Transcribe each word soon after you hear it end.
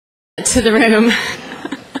To the room.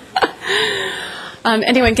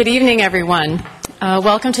 Anyway, good evening, everyone.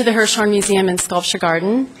 Welcome to the Hirshhorn Museum and Sculpture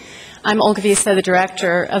Garden. I'm Olga Visa, the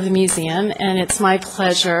director of the museum, and it's my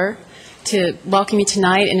pleasure to welcome you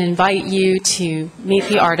tonight and invite you to meet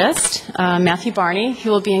the artist, Matthew Barney, who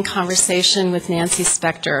will be in conversation with Nancy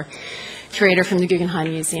Spector, curator from the Guggenheim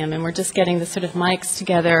Museum. And we're just getting the sort of mics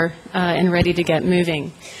together and ready to get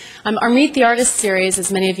moving. Our Meet the Artist series,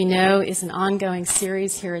 as many of you know, is an ongoing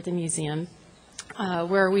series here at the museum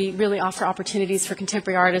where we really offer opportunities for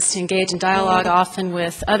contemporary artists to engage in dialogue, often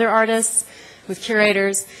with other artists, with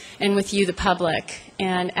curators, and with you, the public.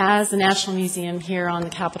 And as the National Museum here on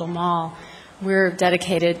the Capitol Mall, we're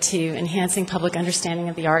dedicated to enhancing public understanding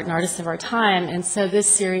of the art and artists of our time. And so this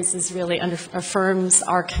series is really affirms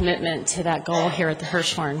our commitment to that goal here at the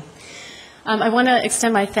Hirshhorn. I want to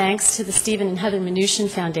extend my thanks to the Stephen and Heather Mnuchin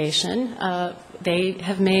Foundation. They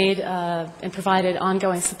have made and provided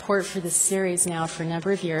ongoing support for this series now for a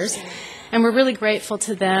number of years. And we're really grateful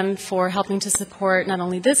to them for helping to support not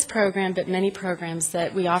only this program, but many programs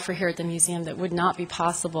that we offer here at the museum that would not be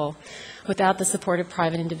possible without the support of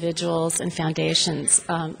private individuals and foundations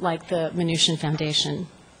like the Mnuchin Foundation.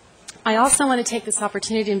 I also want to take this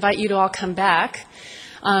opportunity to invite you to all come back.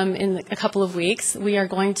 In a couple of weeks, we are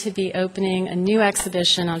going to be opening a new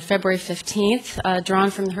exhibition on February 15th,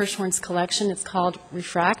 drawn from the Hirshhorn's collection. It's called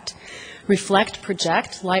Reflect,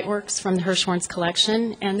 Project, Lightworks from the Hirshhorn's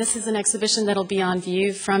collection. And this is an exhibition that will be on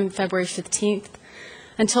view from February 15th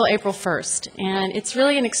until April 1st. And it's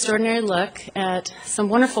really an extraordinary look at some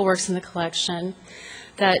wonderful works in the collection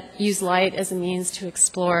that use light as a means to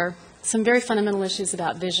explore some very fundamental issues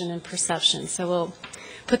about vision and perception. So we'll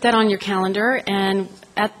put that on your calendar, and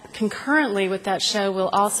concurrently with that show, we'll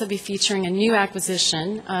also be featuring a new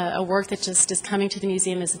acquisition, a work that just is coming to the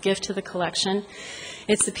museum as a gift to the collection.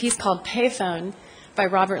 It's a piece called Payphone by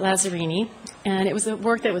Robert Lazzarini, and it was a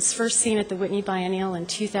work that was first seen at the Whitney Biennial in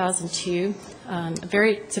 2002, a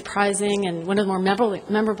very surprising and one of the more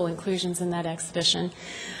memorable inclusions in that exhibition,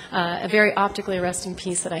 a very optically arresting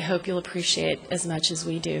piece that I hope you'll appreciate as much as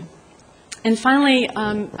we do. And finally,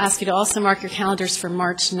 ask you to also mark your calendars for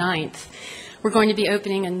March 9th. We're going to be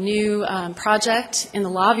opening a new project in the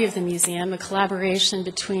lobby of the museum, a collaboration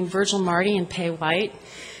between Virgil Marty and Pei White,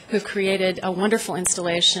 who have created a wonderful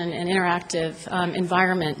installation and interactive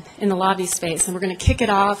environment in the lobby space. And we're going to kick it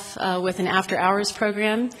off with an after-hours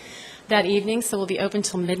program that evening, so we'll be open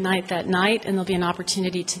till midnight that night, and there'll be an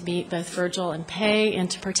opportunity to meet both Virgil and Pei and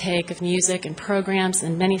to partake of music and programs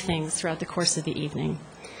and many things throughout the course of the evening.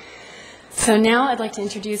 So now I'd like to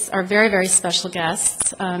introduce our very, very special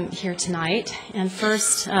guests here tonight. And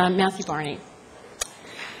first, Matthew Barney.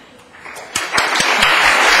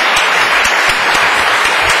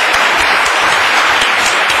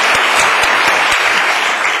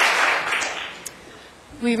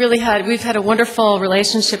 We've had a wonderful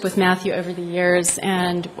relationship with Matthew over the years,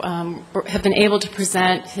 and have been able to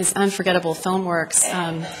present his unforgettable film works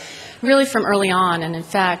really from early on. And in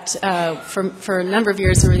fact, for a number of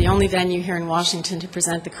years, we were the only venue here in Washington to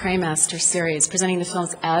present the Craymaster series, presenting the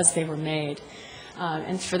films as they were made.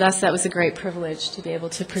 And for us, that was a great privilege to be able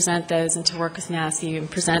to present those and to work with Matthew and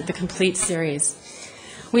present the complete series.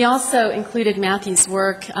 We also included Matthew's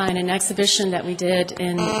work in an exhibition that we did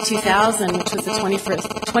in 2000, which was the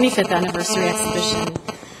 25th anniversary exhibition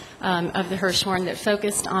of the Hirshhorn that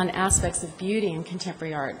focused on aspects of beauty in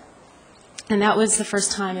contemporary art. And that was the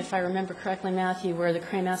first time, if I remember correctly, Matthew, where the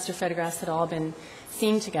Craymaster photographs had all been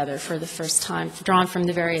seen together for the first time, drawn from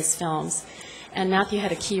the various films. And Matthew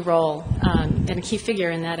had a key role and a key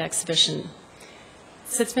figure in that exhibition.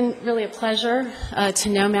 So it's been really a pleasure to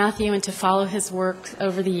know Matthew and to follow his work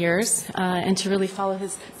over the years and to really follow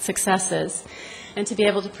his successes and to be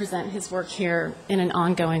able to present his work here in an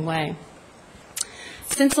ongoing way.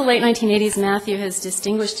 Since the late 1980s, Matthew has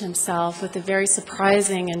distinguished himself with a very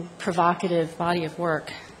surprising and provocative body of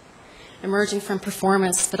work, emerging from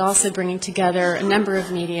performance, but also bringing together a number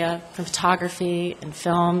of media, from photography and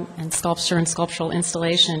film and sculpture and sculptural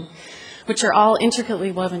installation, which are all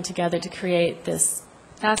intricately woven together to create this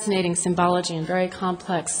fascinating symbology and very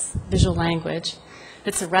complex visual language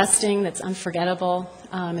that's arresting, that's unforgettable,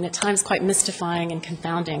 and at times quite mystifying and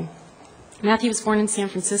confounding. Matthew was born in San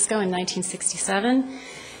Francisco in 1967.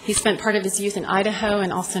 He spent part of his youth in Idaho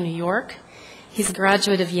and also New York. He's a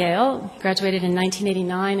graduate of Yale, graduated in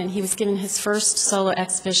 1989, and he was given his first solo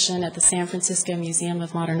exhibition at the San Francisco Museum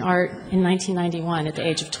of Modern Art in 1991 at the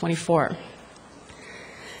age of 24.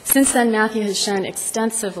 Since then, Matthew has shown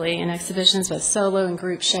extensively in exhibitions, both solo and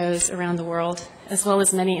group shows around the world, as well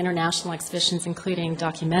as many international exhibitions, including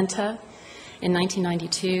Documenta in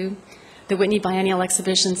 1992, the Whitney Biennial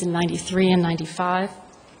exhibitions in 93 and 95,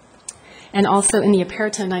 and also in the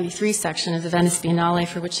Aperto 93 section of the Venice Biennale,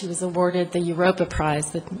 for which he was awarded the Europa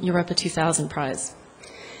Prize, the Europa 2000 Prize.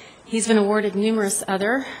 He's been awarded numerous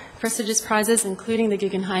other prestigious prizes, including the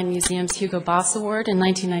Guggenheim Museum's Hugo Boss Award in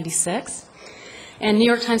 1996. And New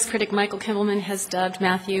York Times critic Michael Kimballman has dubbed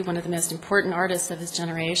Matthew one of the most important artists of his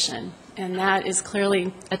generation. And that is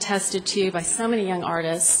clearly attested to by so many young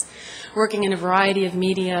artists working in a variety of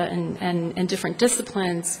media and different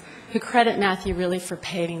disciplines who credit Matthew really for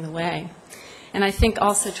paving the way. And I think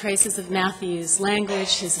also traces of Matthew's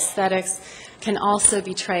language, his aesthetics, can also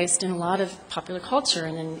be traced in a lot of popular culture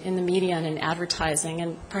and in the media and in advertising.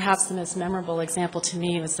 And perhaps the most memorable example to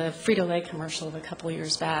me was a Frito-Lay commercial of a couple of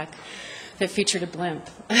years back that featured a blimp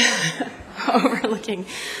overlooking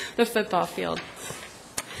the football field.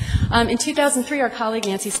 In 2003, our colleague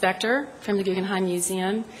Nancy Spector from the Guggenheim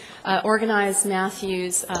Museum organized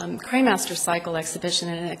Matthew's Craymaster Cycle exhibition,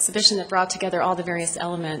 an exhibition that brought together all the various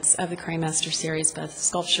elements of the Craymaster series, both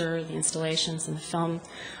sculpture, the installations, and the film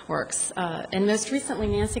works. And most recently,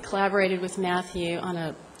 Nancy collaborated with Matthew on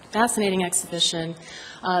a fascinating exhibition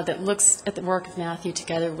that looks at the work of Matthew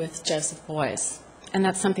together with Joseph Beuys. And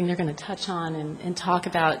that's something they're going to touch on and talk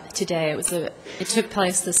about today. It took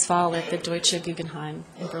place this fall at the Deutsche Guggenheim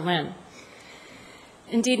in Berlin.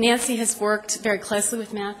 Indeed, Nancy has worked very closely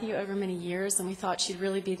with Matthew over many years, and we thought she'd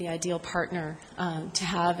really be the ideal partner to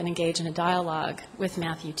have and engage in a dialogue with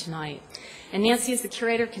Matthew tonight. And Nancy is the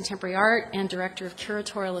curator of contemporary art and director of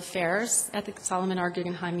curatorial affairs at the Solomon R.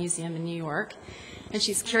 Guggenheim Museum in New York. And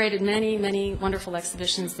she's curated many, many wonderful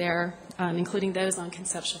exhibitions there, including those on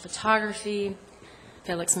conceptual photography,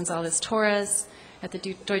 Felix Gonzalez Torres. At the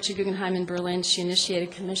Deutsche Guggenheim in Berlin, she initiated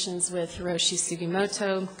commissions with Hiroshi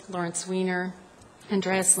Sugimoto, Lawrence Weiner,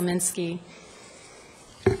 Andreas Leminski.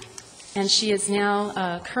 And she is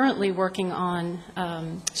now currently working on,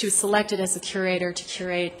 she was selected as a curator to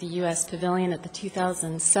curate the U.S. Pavilion at the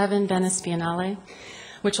 2007 Venice Biennale,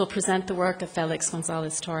 which will present the work of Felix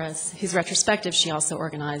Gonzalez Torres, whose retrospective she also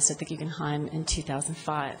organized at the Guggenheim in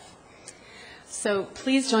 2005. So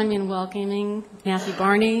please join me in welcoming Matthew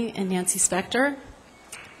Barney and Nancy Spector.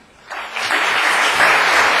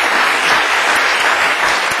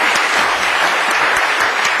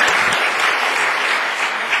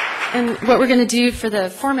 And what we're going to do for the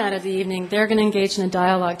format of the evening, they're going to engage in a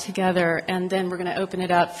dialogue together, and then we're going to open it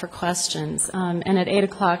up for questions. And at 8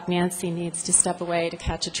 o'clock, Nancy needs to step away to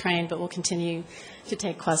catch a train, but we'll continue to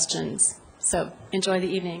take questions. So enjoy the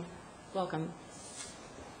evening. Welcome.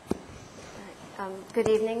 Good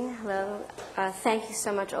evening. Hello. Thank you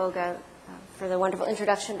so much, Olga, for the wonderful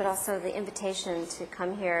introduction, but also the invitation to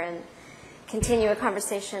come here and continue a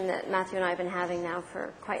conversation that Matthew and I have been having now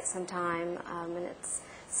for quite some time, and it's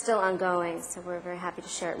still ongoing, so we're very happy to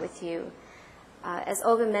share it with you. As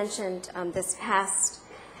Olga mentioned, this past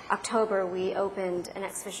October, we opened an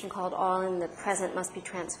exhibition called All in the Present Must Be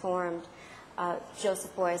Transformed,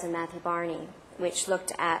 Joseph Beuys and Matthew Barney, which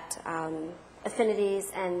looked at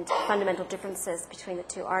affinities and fundamental differences between the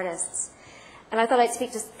two artists. And I thought I'd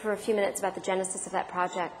speak just for a few minutes about the genesis of that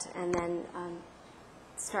project and then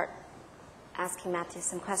start asking Matthew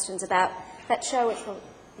some questions about that show, which will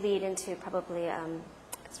lead into probably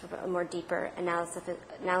sort of a more deeper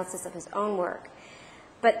analysis of his own work.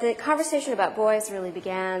 But the conversation about Beuys really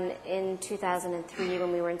began in 2003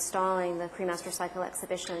 when we were installing the Cremaster Cycle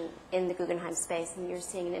exhibition in the Guggenheim space, and you're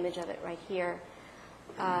seeing an image of it right here.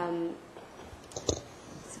 So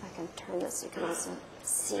if I can turn this, you can also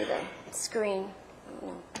see the screen.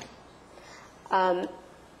 Our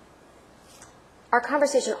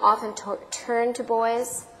conversation often turned to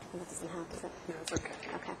Beuys. That doesn't help, does it? No, it's okay.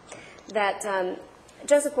 Okay. That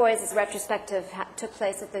Joseph Beuys' retrospective took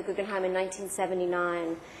place at the Guggenheim in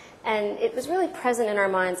 1979, and it was really present in our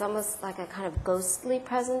minds, almost like a kind of ghostly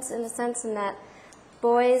presence in a sense, in that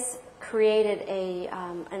Beuys created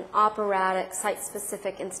an operatic,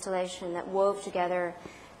 site-specific installation that wove together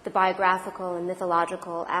the biographical and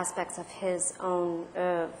mythological aspects of his own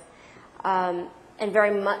oeuvre, and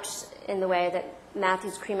very much in the way that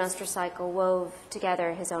Matthew's Cremaster Cycle wove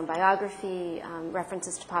together his own biography,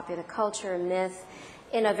 references to popular culture, myth,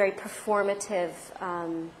 in a very performative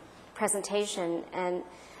presentation. And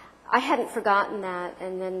I hadn't forgotten that,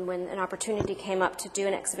 and then when an opportunity came up to do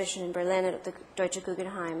an exhibition in Berlin at the Deutsche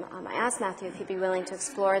Guggenheim, I asked Matthew if he'd be willing to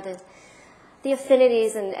explore the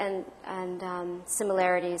affinities and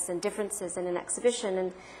similarities and differences in an exhibition.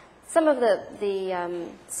 And some of the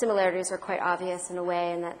similarities are quite obvious in a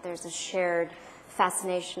way, in that there's a shared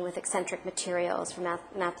fascination with eccentric materials. For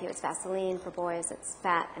Matthew, it's Vaseline. For Beuys, it's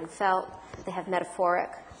fat and felt. They have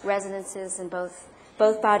metaphoric resonances in both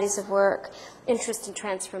both bodies of work, interest in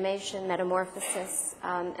transformation, metamorphosis,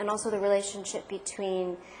 and also the relationship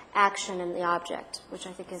between action and the object, which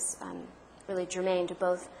I think is really germane to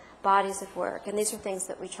both bodies of work. And these are things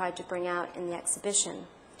that we tried to bring out in the exhibition.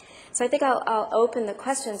 So I think I'll open the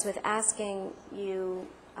questions with asking you,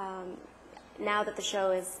 now that the show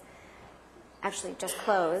is actually just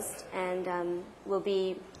closed and will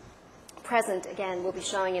be present again, we'll be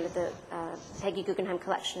showing it at the Peggy Guggenheim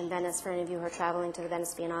Collection in Venice for any of you who are traveling to the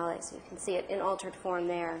Venice Biennale, so you can see it in altered form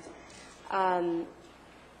there.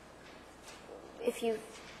 If you've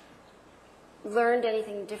learned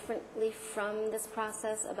anything differently from this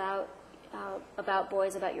process about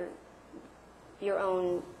Boyes, about your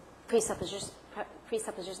own presuppositions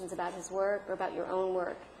about his work or about your own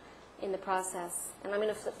work in the process. And I'm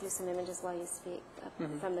going to flip through some images while you speak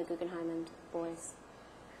from the Guggenheim and Boyes.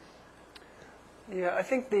 Yeah, I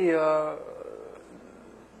think the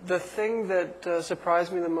thing that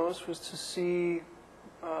surprised me the most was to see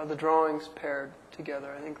the drawings paired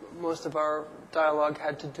together. I think most of our dialogue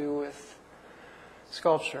had to do with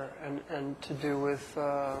sculpture and to do with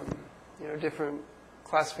different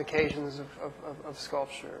classifications of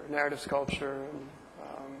sculpture, narrative sculpture, and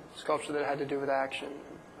sculpture that had to do with action,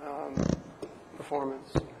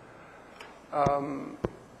 performance.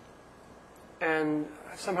 And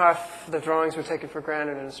somehow the drawings were taken for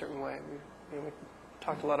granted in a certain way. We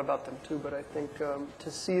talked a lot about them too, but I think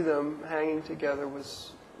to see them hanging together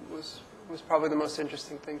was probably the most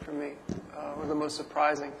interesting thing for me, or the most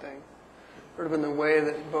surprising thing. Sort of in the way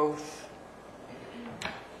that both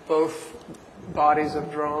bodies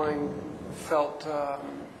of drawing felt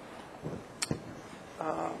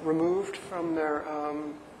removed from their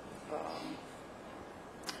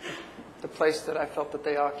the place that I felt that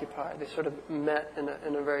they occupied. They sort of met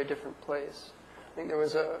in a very different place. I think there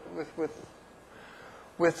was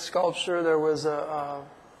with sculpture there was there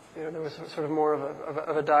was sort of more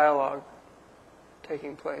of a dialogue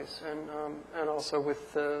taking place, and also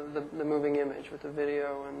with the moving image, with the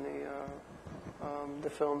video and the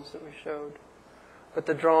films that we showed. But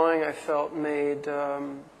the drawing, I felt, made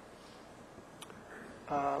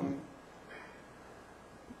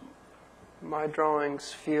my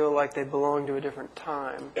drawings feel like they belong to a different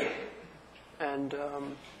time, and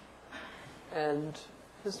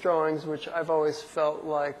his drawings, which I've always felt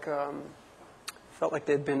like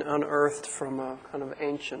they'd been unearthed from a kind of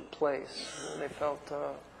ancient place. They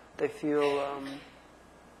feel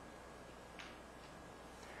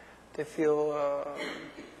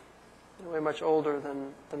in a way much older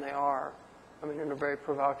than they are. I mean, in a very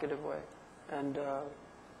provocative way, and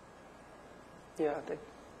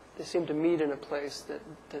they seem to meet in a place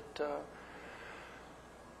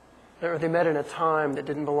or they met in a time that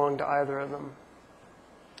didn't belong to either of them.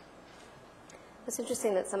 It's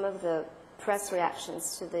interesting that some of the press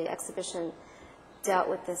reactions to the exhibition dealt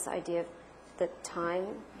with this idea of the time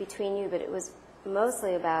between you, but it was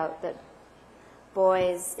mostly about that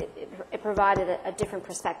Boyes, it provided a different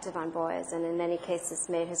perspective on Boyes, and in many cases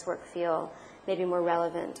made his work feel maybe more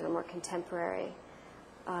relevant or more contemporary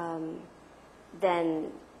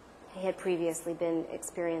than he had previously been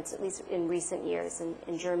experienced, at least in recent years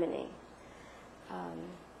in Germany.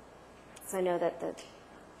 So I know that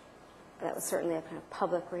was certainly a kind of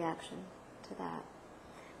public reaction to that.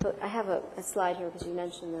 But I have a slide here because you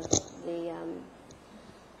mentioned the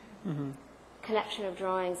connection of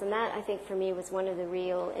drawings, and that, I think, for me, was one of the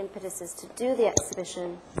real impetuses to do the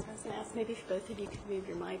exhibition. I was going to ask maybe if both of you could move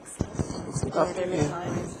your mics up. I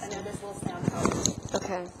know there's a little sound problem.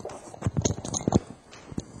 Okay.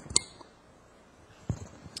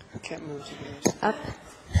 I can't move to yours. Up.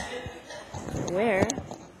 Where?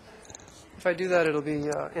 If I do that, it'll be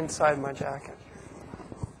inside my jacket.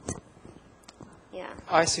 Yeah.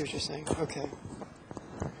 I see what you're saying. Okay.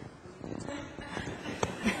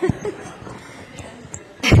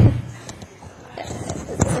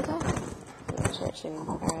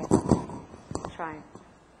 All right. Trying.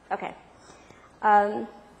 Okay. Sorry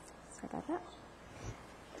about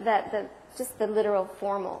that. Just the literal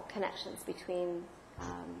formal connections between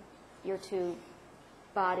your two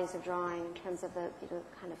bodies of drawing in terms of the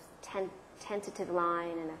kind of tentative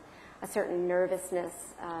line and a certain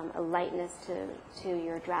nervousness, a lightness to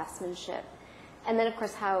your draftsmanship. And then, of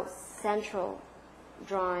course, how central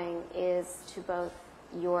drawing is to both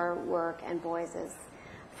your work and Boyes's,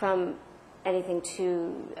 from anything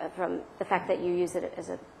from the fact that you use it as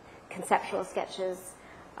a conceptual sketches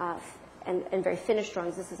and very finished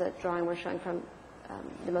drawings. This is a drawing we're showing from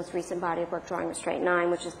the most recent body of work, Drawing Restraint 9,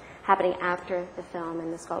 which is happening after the film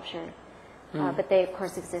and the sculpture. But they, of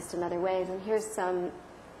course, exist in other ways. And here's some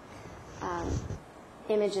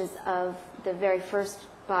images of the very first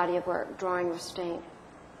body of work, Drawing Restraint,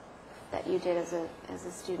 that you did as a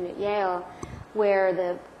student at Yale, where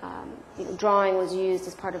the drawing was used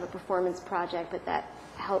as part of a performance project, but that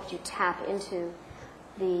helped you tap into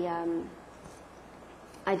the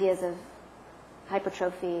ideas of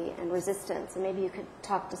hypertrophy and resistance. And maybe you could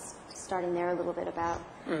talk to starting there a little bit about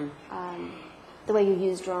the way you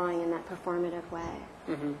use drawing in that performative way.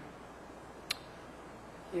 Mm-hmm.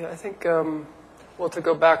 Yeah, I think, well, to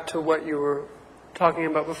go back to what you were talking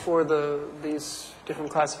about before, these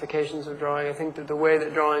different classifications of drawing, I think that the way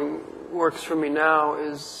that drawing works for me now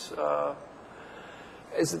is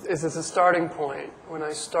as a starting point. When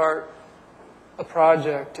I start a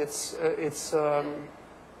project, it's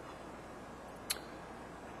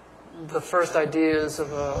the first ideas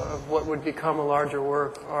of what would become a larger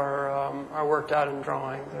work are worked out in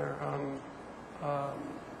drawing.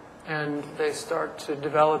 And they start to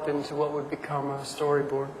develop into what would become a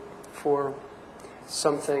storyboard for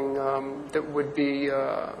something that would be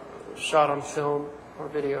shot on film or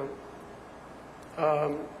video.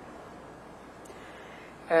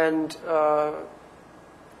 And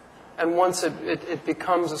once it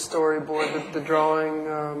becomes a storyboard, the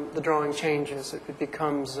drawing changes. It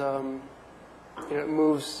becomes, it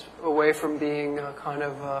moves away from being a kind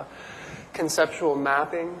of a conceptual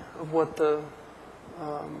mapping of what the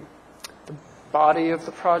body of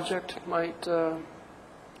the project might,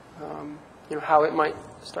 how it might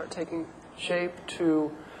start taking shape,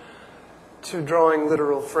 to drawing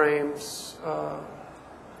literal frames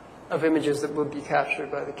of images that would be captured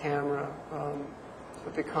by the camera. So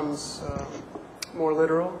it becomes more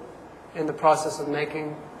literal in the process of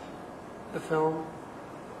making the film.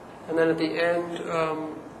 And then at the end,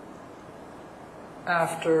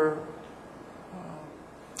 after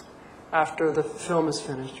the film is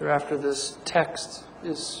finished, or after this text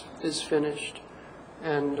is finished,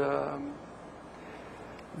 and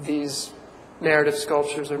these narrative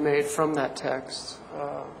sculptures are made from that text,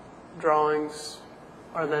 drawings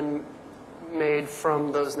are then made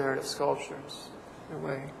from those narrative sculptures, in a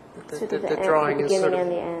way. The drawing is sort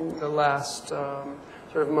of the last,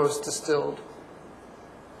 sort of most distilled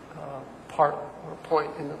part or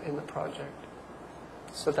point in the project.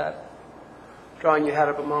 So that drawing you had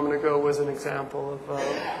up a moment ago was an example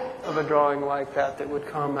of a drawing like that would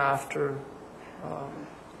come after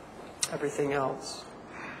everything else.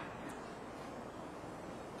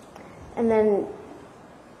 And then,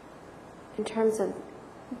 in terms of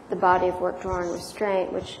the body of work, Drawing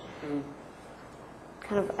Restraint, which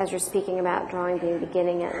kind of, as you're speaking about drawing being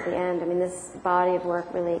beginning at the end, I mean, this body of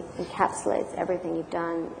work really encapsulates everything you've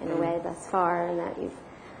done in a way thus far, and that you've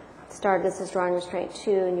started this as Drawing Restraint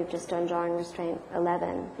 2, and you've just done Drawing Restraint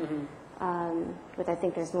 11, but I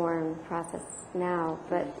think there's more in process now,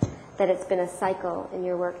 but that it's been a cycle in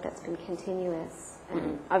your work that's been continuous.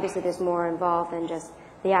 And obviously there's more involved than just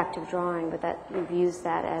the act of drawing, but that you've used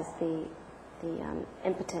that as the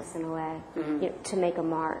impetus, in a way, to make a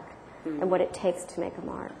mark, and what it takes to make a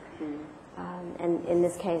mark. And in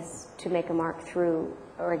this case, to make a mark through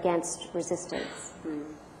or against resistance.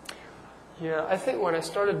 Yeah, I think when I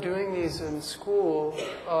started doing these in school,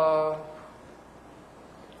 I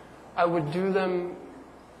would do them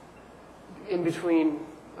in between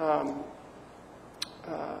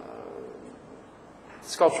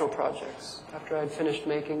sculptural projects. After I'd finished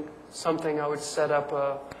making something, I would set up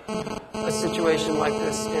a situation like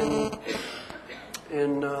this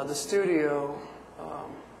in the studio,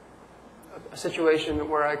 a situation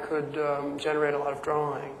where I could generate a lot of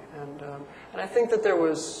drawing. And I think that there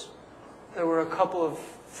were a couple of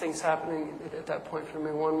things happening at that point for me.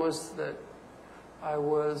 One was that I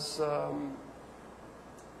was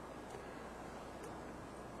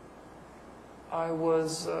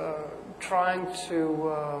trying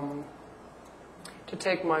to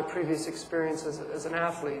take my previous experience as an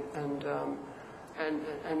athlete and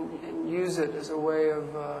use it as a way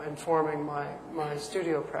of informing my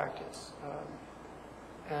studio practice.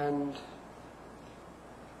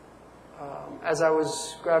 As I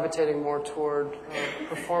was gravitating more toward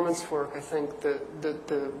performance work, I think that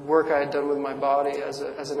the work I had done with my body as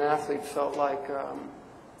an athlete felt like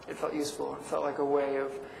it felt useful. It felt like a way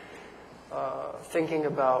of thinking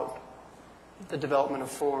about the development of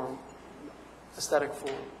form, aesthetic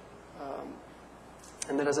form.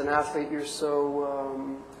 And that as an athlete, you're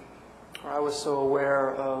so, or I was so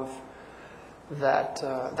aware of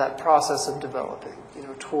that process of developing,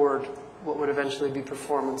 toward what would eventually be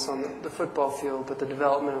performance on the football field, but the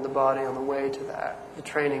development of the body on the way to that, the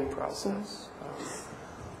training process,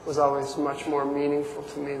 was always much more meaningful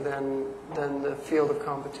to me than the field of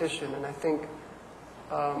competition. And I think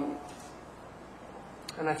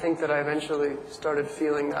And I think that I eventually started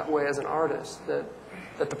feeling that way as an artist, that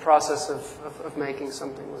the process of making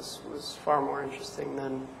something was far more interesting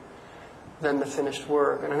than the finished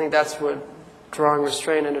work. And I think that's what drawing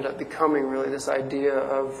restraint ended up becoming, really, this idea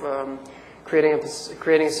of creating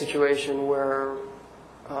a situation where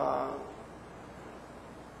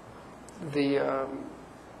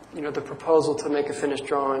the proposal to make a finished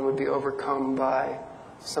drawing would be overcome by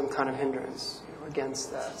some kind of hindrance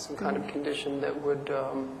against that, some kind of condition that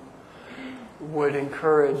would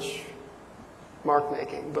encourage mark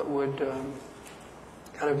making, but would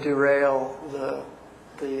kind of derail the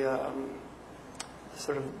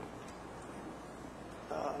sort of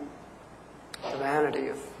the vanity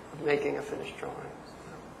of making a finished drawing.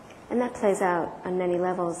 And that plays out on many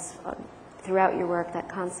levels throughout your work, that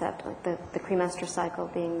concept, like the Cremaster cycle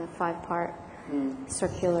being the 5-part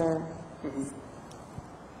circular,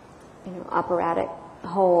 operatic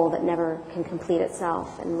whole that never can complete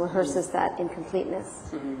itself and rehearses that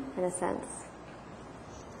incompleteness in a sense.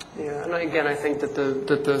 Yeah, and again, I think that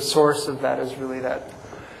the source of that is really that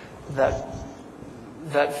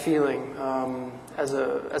feeling as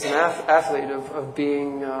an athlete of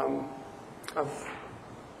being of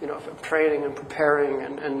training and preparing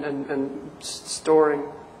and storing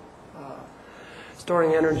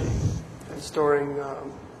energy and storing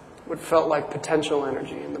what felt like potential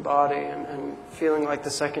energy in the body, and feeling like the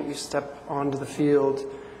second you step onto the field,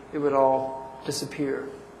 it would all disappear.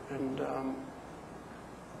 And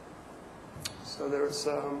so there was,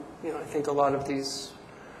 I think a lot of these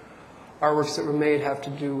artworks that were made have to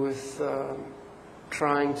do with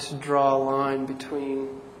trying to draw a line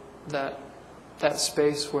between that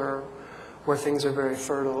space where things are very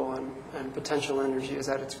fertile and potential energy is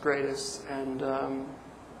at its greatest, and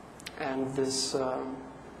this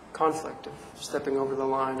conflict of stepping over the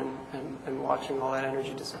line and watching all that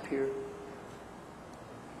energy disappear.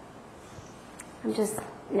 There's just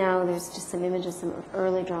some images, some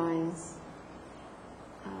early drawings.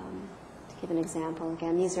 To give an example,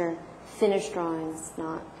 again, these are finished drawings,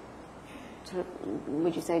 not,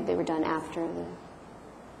 would you say they were done after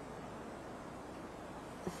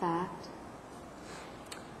the fact?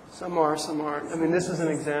 Some are, some aren't. I mean, this is an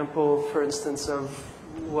example, for instance, of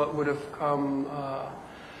what would have come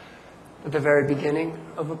at the very beginning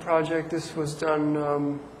of a project. This was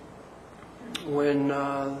done when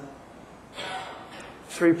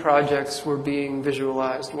 3 projects were being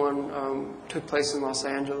visualized. One took place in Los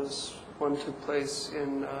Angeles, one took place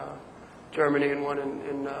in Germany, and one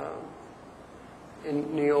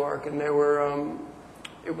in New York. And they were,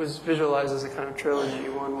 it was visualized as a kind of trilogy.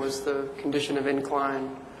 One was the condition of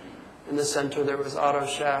incline. In the center there was auto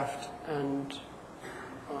shaft, and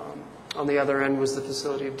on the other end was the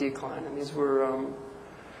facility of decline. And these were,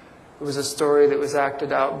 it was a story that was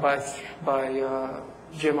acted out by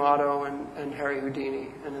Jim Otto and Harry Houdini.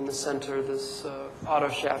 And in the center, this auto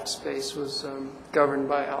shaft space was governed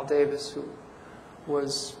by Al Davis, who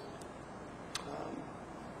was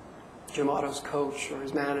Jim Otto's coach or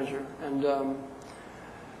his manager. And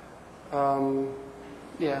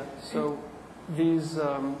so these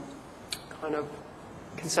kind of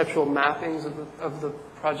conceptual mappings of the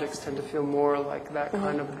projects tend to feel more like that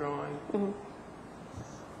kind of drawing.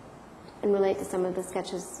 And relate to some of the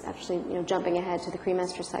sketches, actually, jumping ahead to the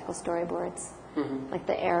Cremaster cycle storyboards, like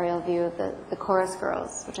the aerial view of the chorus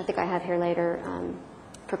girls, which I think I have here later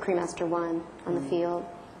for Cremaster 1 on the field.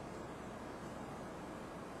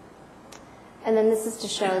 And then this is to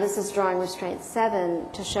show, this is drawing restraint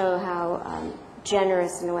 7, to show how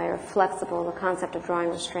generous in a way or flexible the concept of drawing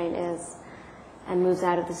restraint is, and moves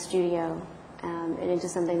out of the studio and into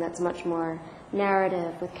something that's much more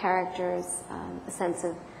narrative with characters, a sense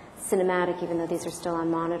of cinematic, even though these are still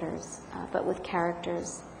on monitors, but with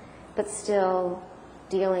characters, but still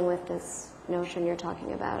dealing with this notion you're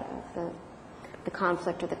talking about of the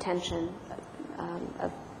conflict or the tension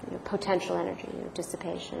of potential energy,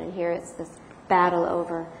 dissipation. And here it's this battle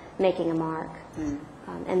over making a mark,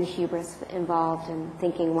 and the hubris involved in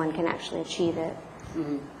thinking one can actually achieve it.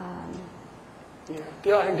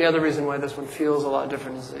 Yeah, I think the other reason why this one feels a lot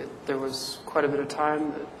different is that there was quite a bit of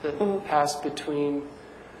time that passed between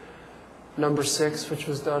number 6, which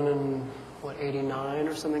was done in, 89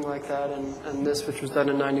 or something like that, and this, which was done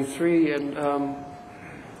in 93. And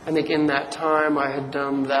I think in that time I had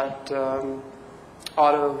done that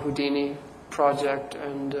Otto Houdini project,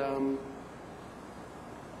 and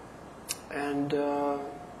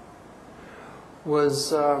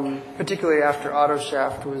was, particularly after Auto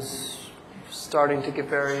Shaft, was starting to get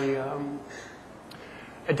very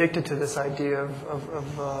addicted to this idea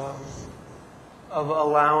of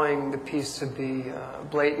allowing the piece to be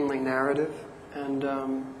blatantly narrative, and I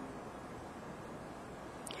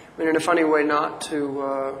mean, in a funny way, not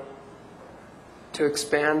to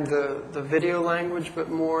expand the video language, but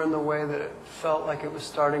more in the way that it felt like it was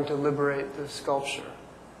starting to liberate the sculpture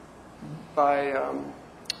by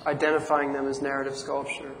identifying them as narrative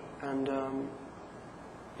sculpture, and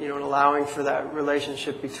you know, and allowing for that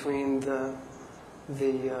relationship between the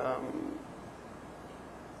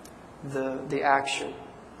action,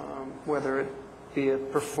 whether it be a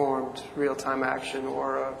performed real-time action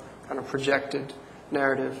or a kind of projected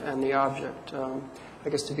narrative, and the object, I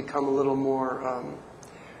guess, to become a little more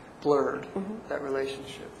blurred, that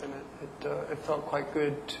relationship. And it felt quite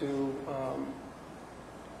good to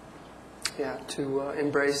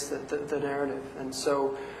embrace the narrative. And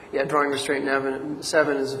so, yeah, Drawing Restraint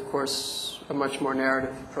 7 is, of course, a much more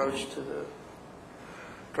narrative approach to the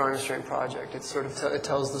Drawing Restraint project. It sort of it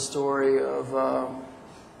tells the story of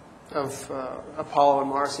Apollo and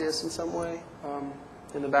Marsyas in some way,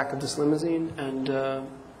 in the back of this limousine, and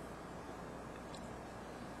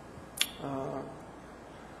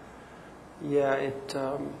yeah, it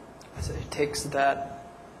takes that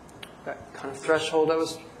kind of threshold I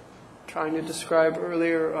was trying to describe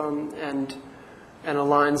earlier, and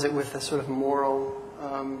aligns it with the sort of moral,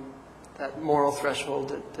 that moral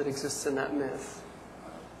threshold that exists in that myth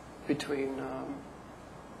between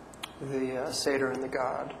the satyr and the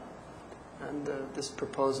god, and this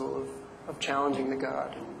proposal of challenging the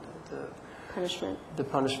god and the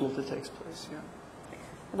punishment that takes place. Yeah,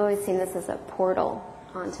 I've always seen this as a portal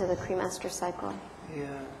onto the cremaster cycle. Yeah,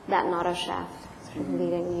 that and auto shaft, sort of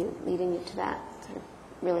leading you to that sort of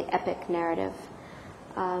really epic narrative.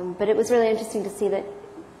 But it was really interesting to see that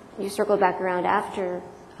you circled back around after.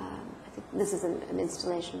 I think this is an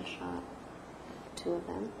installation shot, 2 of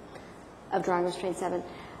them, of Drawing Restraint 7.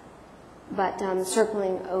 But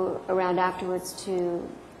circling around afterwards to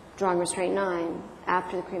Drawing Restraint 9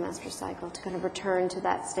 after the cremaster cycle, to kind of return to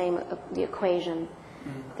that same the equation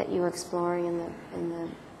that you were exploring in the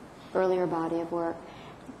earlier body of work.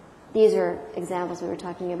 These are examples we were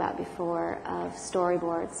talking about before of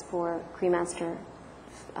storyboards for cremaster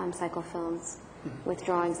cycle films with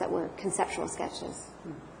drawings that were conceptual sketches.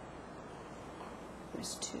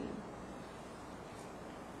 There's 2.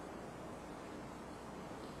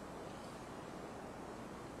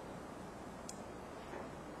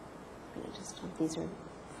 These are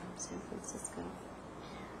from San Francisco.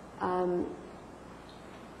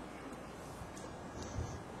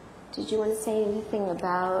 Did you want to say anything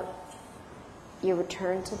about your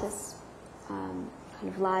return to this kind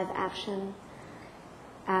of live action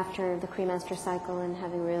after the cremaster cycle, and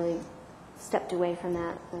having really stepped away from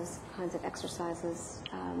those kinds of exercises?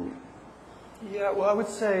 Yeah, well, I would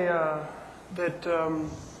say that I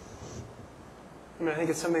mean, I think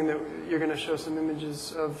it's something that you're going to show some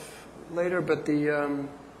images of later, but I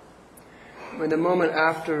mean, the moment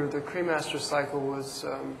after the cremaster cycle was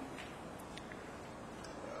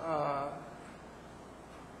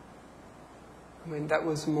I mean, that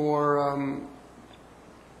was more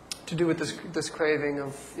to do with this craving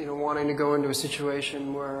of, you know, wanting to go into a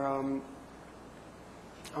situation where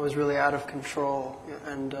I was really out of control,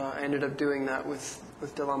 and I ended up doing that with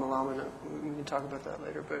Dilama Lamina. We can talk about that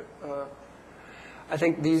later, but I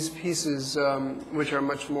think these pieces, which are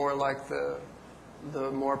much more like the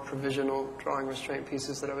more provisional Drawing Restraint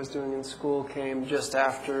pieces that I was doing in school, came just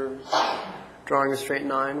after Drawing Restraint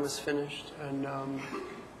 9 was finished,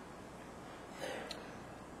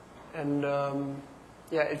 and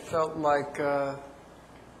yeah, it felt like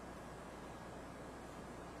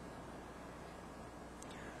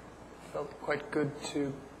quite good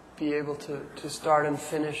to be able to start and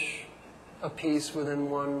finish a piece within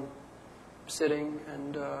one sitting,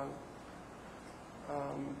 and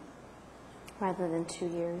Rather than 2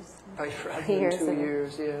 years. Rather than 2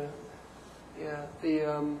 years, yeah.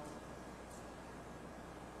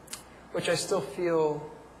 Which I still feel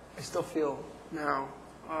now,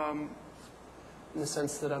 in the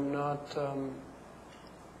sense that I'm not, I'm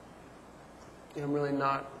really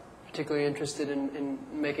not particularly interested in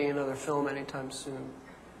making another film anytime soon.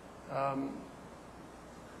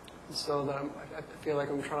 So that I feel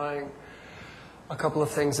like I'm trying a couple of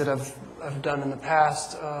things that I've done in the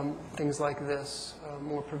past, things like this,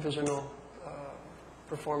 more provisional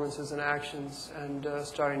performances and actions, and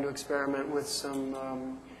starting to experiment with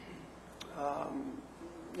some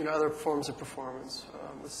other forms of performance,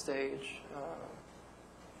 with stage,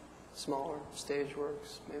 smaller stage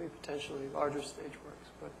works, maybe potentially larger stage works.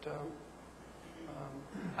 But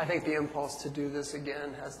I think the impulse to do this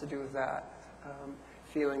again has to do with that,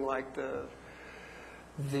 feeling like the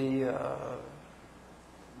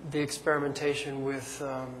experimentation with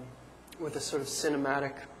with a sort of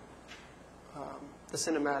cinematic, the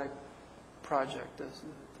cinematic project,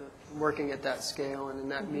 working at that scale and in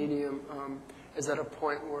that medium, is at a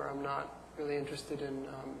point where I'm not really interested in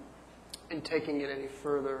taking it any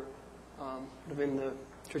further, in the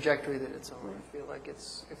trajectory that it's on. I feel like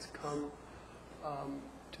it's come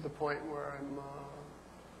to the point where I'm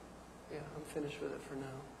finished with it for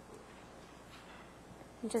now.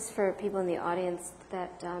 Just for people in the audience,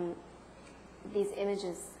 that these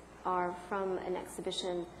images are from an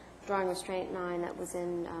exhibition, Drawing Restraint 9, that was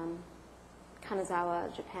in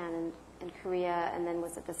Kanazawa, Japan, and Korea, and then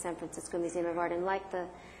was at the San Francisco Museum of Art. And like the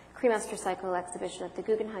Cremaster Cycle exhibition at the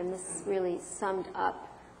Guggenheim, this really summed up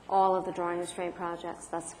all of the Drawing Restraint projects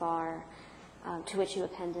thus far, to which you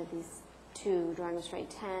appended these two, Drawing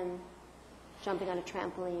Restraint 10, Jumping on a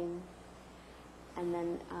Trampoline, and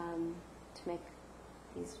then to make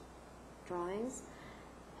these drawings.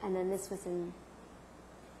 And then this was in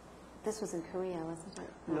Korea, wasn't it?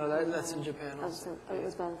 No, that's in Japan also. Oh, it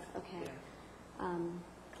was both. Okay. Yeah.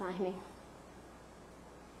 Climbing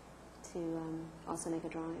to also make a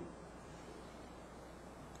drawing.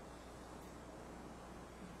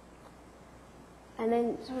 And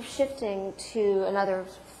then sort of shifting to another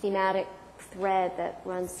thematic thread that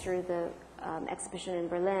runs through the exhibition in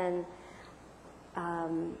Berlin,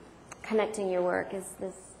 connecting your work, is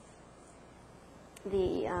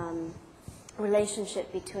the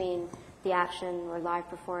relationship between the action or live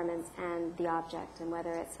performance and the object, and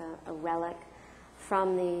whether it's a relic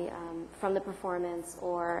from the performance,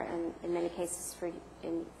 or in many cases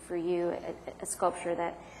for you a sculpture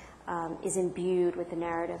that is imbued with the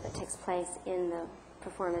narrative that takes place in the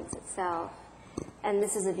performance itself. And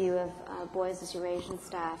this is a view of Boyce's Eurasian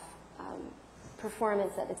Staff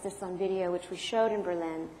performance that exists on video, which we showed in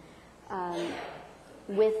Berlin,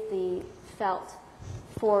 with the felt,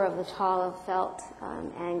 4 of the tall felt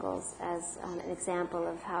angles, as an example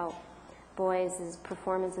of how Boyce's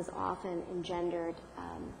performances often engendered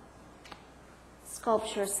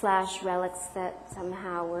sculpture / relics that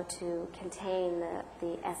somehow were to contain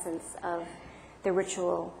the essence of the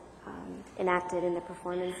ritual enacted in the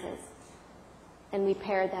performances. And we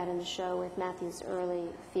paired that in the show with Matthew's early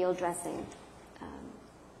field dressing.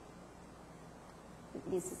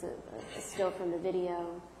 This is a still from the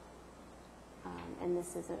video, and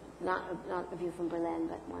this is not a view from Berlin,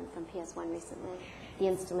 but one from PS1 recently. The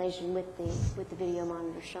installation with the video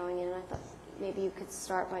monitor showing it, and I thought maybe you could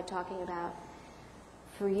start by talking about,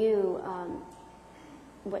 for you,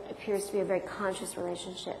 what appears to be a very conscious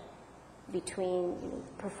relationship between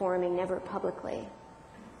performing never publicly,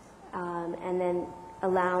 and then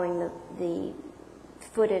allowing the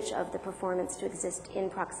footage of the performance to exist in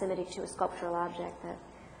proximity to a sculptural object that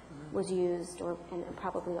was used, and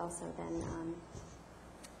probably also then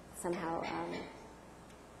somehow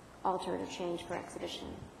altered or changed for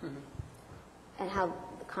exhibition. And how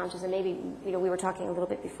conscious, and maybe we were talking a little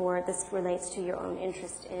bit before, this relates to your own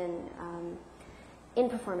interest in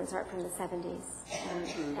performance art from the 70s,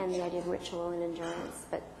 and the idea of ritual and endurance,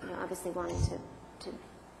 but obviously wanting to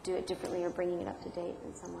do it differently or bringing it up to date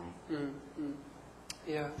in some way.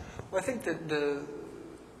 Yeah, well, I think that the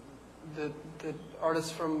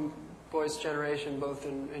artists from Boyce's generation, both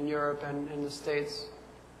in Europe and in the States,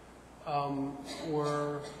 they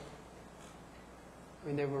were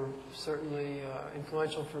certainly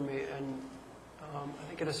influential for me, and I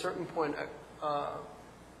think at a certain point I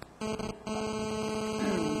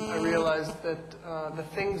realized that the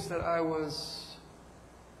things that I was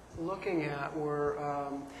looking at were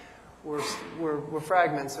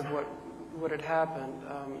fragments of what had happened.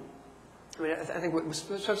 I think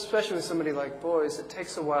especially with somebody like Boyce, it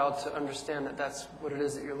takes a while to understand that that's what it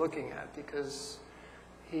is that you're looking at, because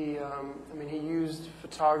he used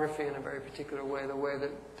photography in a very particular way, the way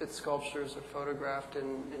that sculptures are photographed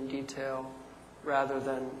in detail, rather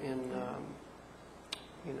than in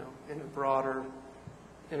a broader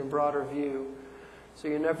view. So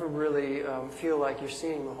you never really feel like you're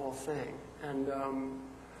seeing the whole thing.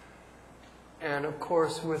 And of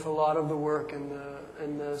course, with a lot of the work in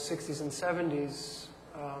the 60s and 70s,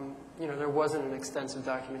 there wasn't an extensive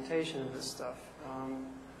documentation of this stuff.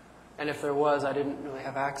 And if there was, I didn't really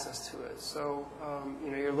have access to it. So,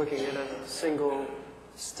 you're looking at a single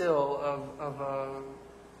still of a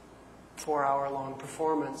 4-hour-long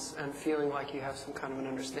performance and feeling like you have some kind of an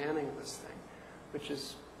understanding of this thing, which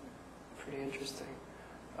is pretty interesting.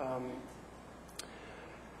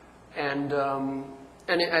 And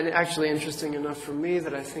actually interesting enough for me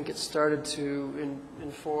that I think it started to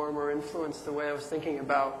inform or influence the way I was thinking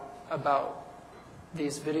about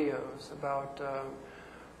these videos, about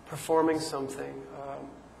performing something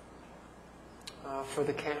for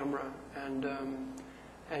the camera, and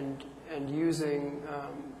using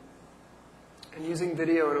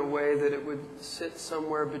video in a way that it would sit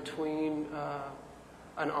somewhere between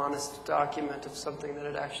an honest document of something that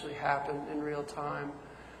had actually happened in real time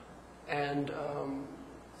and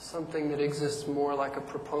something that exists more like a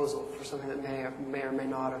proposal for something that may or may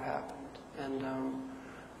not have happened. And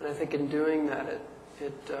I think in doing that,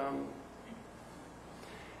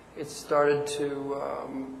 it started to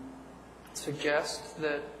suggest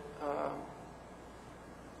that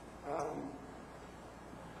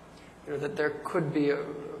that there could be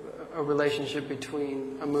a relationship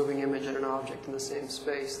between a moving image and an object in the same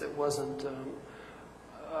space that wasn't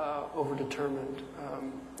overdetermined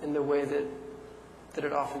in the way that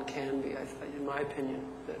it often can be. In my opinion,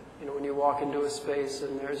 that when you walk into a space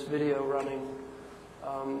and there's video running,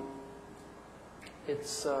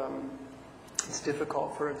 it's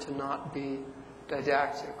difficult for it to not be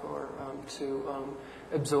didactic or to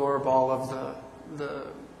absorb all of the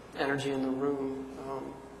energy in the room.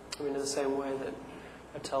 In the same way that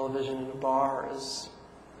a television in a bar is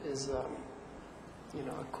a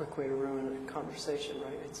quick way to ruin a conversation,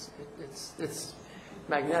 right? It's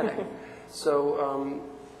magnetic. So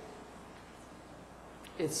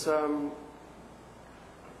it's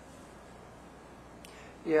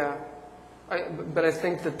yeah. But I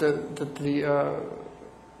think that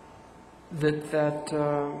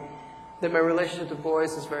that my relationship to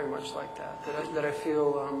boys is very much like that. That I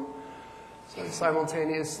feel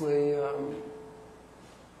simultaneously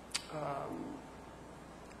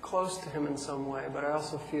close to him in some way, but I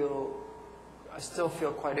still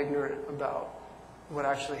feel quite ignorant about what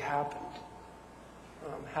actually happened,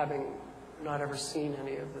 having not ever seen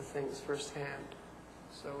any of the things firsthand.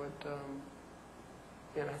 So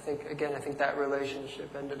I think that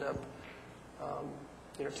relationship ended up,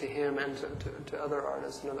 to him and to other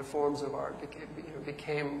artists and other forms of art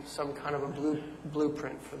became some kind of a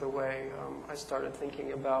blueprint for the way I started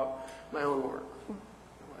thinking about my own work.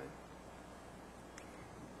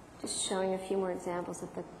 Just showing a few more examples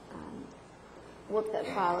of the work that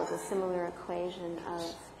follows a similar equation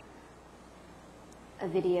of a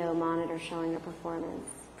video monitor showing a performance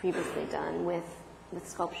previously done with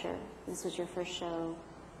sculpture. This was your first show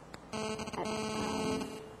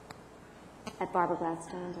at Barbara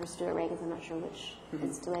Gladstone's or Stuart Reagan's, I'm not sure which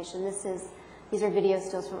installation. These are video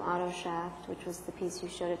stills from Auto Shaft, which was the piece you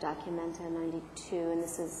showed at Documenta in '92, and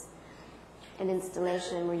this is an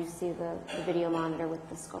installation where you see the video monitor with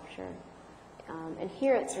the sculpture. And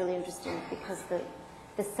here it's really interesting because the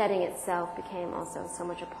setting itself became also so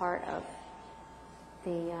much a part of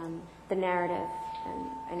the narrative. And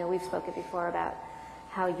I know we've spoken before about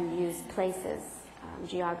how you use places,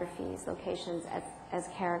 geographies, locations as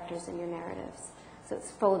characters in your narratives. So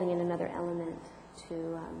it's folding in another element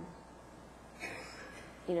to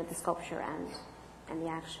the sculpture and the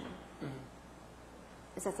action. Mm-hmm.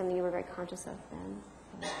 Is that something you were very conscious of then?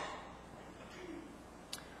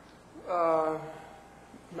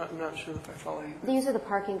 Not sure if I follow you. These are the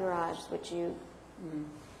parking garage, which you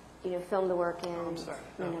filmed the work in. Oh, I'm sorry.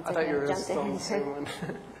 I thought you were still on the same one.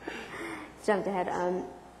 Jumped ahead.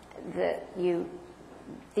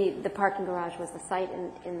 The parking garage was the site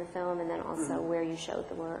in the film, and then also where you showed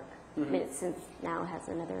the work. Mm-hmm. I mean, it since now has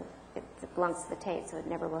it belongs to the tape, so it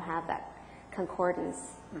never will have that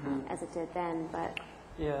concordance as it did then. But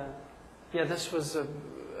yeah, this was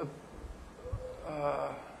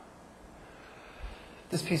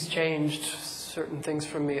this piece changed certain things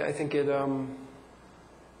for me. I think it.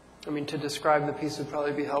 To describe the piece would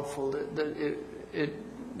probably be helpful.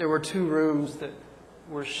 There were two rooms that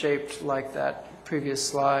were shaped like that previous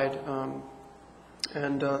slide,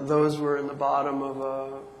 and those were in the bottom of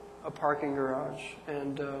a parking garage.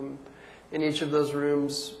 And in each of those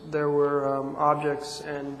rooms, there were objects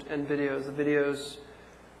and videos. The videos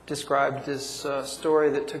described this story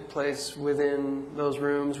that took place within those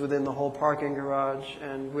rooms, within the whole parking garage,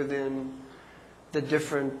 and within the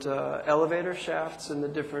different elevator shafts in the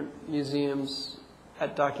different museums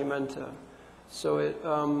at Documenta. So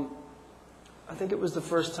I think it was the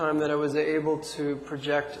first time that I was able to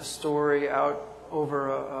project a story out over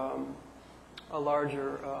a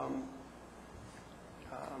larger,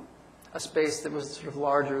 a space that was sort of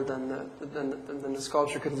larger than the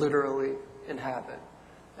sculpture could literally inhabit,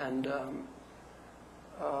 and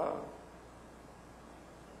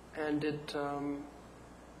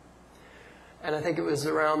I think it was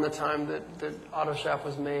around the time that Auto Shaft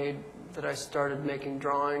was made that I started making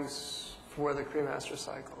drawings for the Cremaster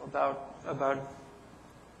cycle about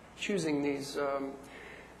choosing these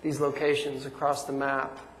locations across the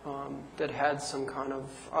map that had some kind of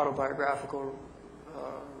autobiographical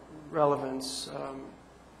relevance,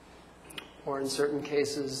 or in certain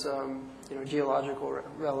cases, geological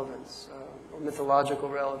relevance or mythological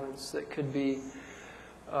relevance that could be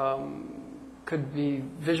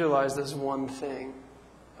visualized as one thing,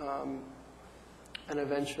 and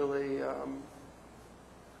eventually,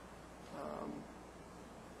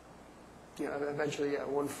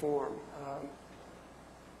 one form.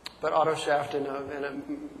 But Otto Schaft,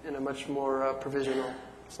 in a much more provisional,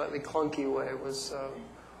 slightly clunky way,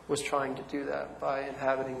 was trying to do that by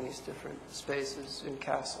inhabiting these different spaces in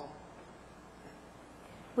Kassel.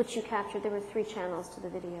 Which you captured. There were 3 channels to the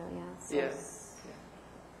video, yeah. So Yes. Yeah.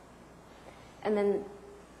 And then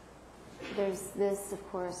there's this, of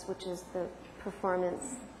course, which is the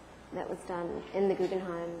performance that was done in the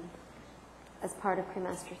Guggenheim as part of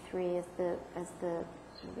Cremaster 3, as the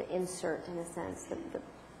sort of the insert, in a sense, the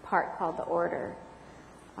part called the Order,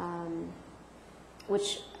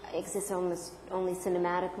 which exists almost only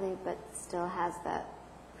cinematically, but still has that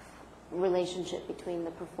relationship between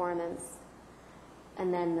the performance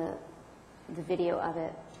and then the video of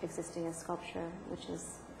it existing as sculpture, which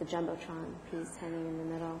is the Jumbotron piece hanging in the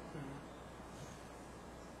middle.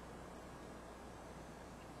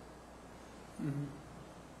 Mm-hmm.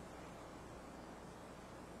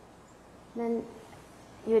 Then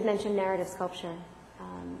you had mentioned narrative sculpture,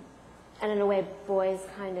 and in a way, Boy's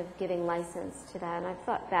kind of giving license to that. And I've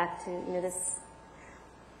thought back to,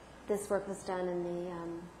 this work was done in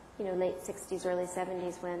the late 60s, early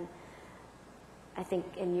 70s, when I think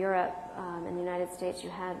in Europe, in the United States,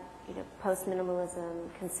 you had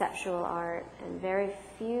post-minimalism, conceptual art, and very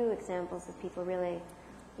few examples of people really,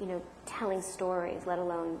 telling stories, let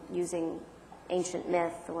alone using ancient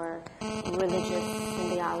myth or religious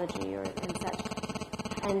symbiology and such.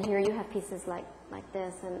 And here you have pieces like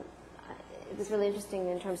this, and it was really interesting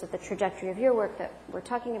in terms of the trajectory of your work that we're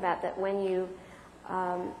talking about, that when you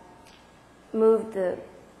moved the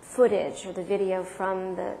footage or the video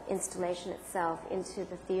from the installation itself into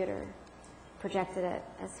the theater, projected it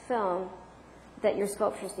as film, that your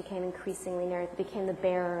sculptures became increasingly narrative, became the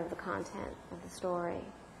bearer of the content of the story.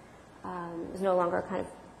 It was no longer a kind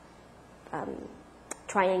of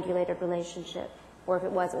triangulated relationship, or if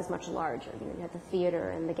it was much larger. You had the theater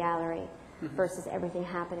and the gallery versus everything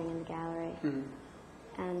happening in the gallery.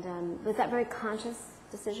 Mm-hmm. And was that a very conscious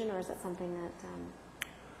decision, or is that something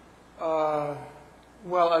that...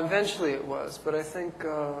 Well, eventually it was, but I think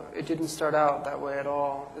it didn't start out that way at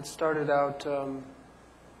all. It started out...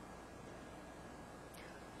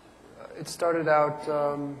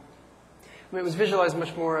 it was visualized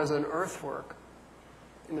much more as an earthwork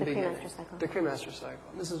in the beginning. Cremaster cycle. The Cremaster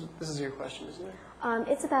cycle. This is your question, isn't it?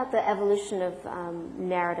 It's about the evolution of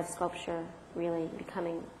narrative sculpture, really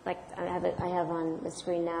becoming, like I have on the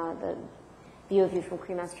screen now the view of you from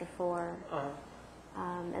Cremaster 4,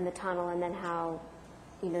 and the tunnel, and then how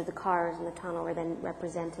the cars in the tunnel were then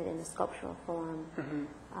represented in a sculptural form.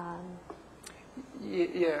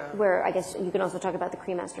 Yeah. Where I guess you can also talk about the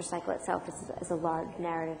Cremaster cycle itself as a large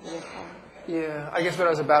narrative vehicle. Yeah, I guess what I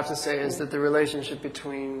was about to say is that the relationship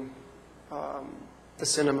between the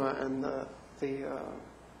cinema and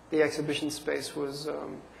the exhibition space was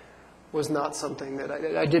not something that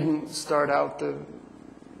I didn't start out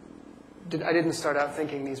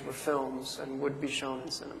thinking these were films and would be shown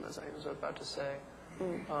in cinema, as I was about to say.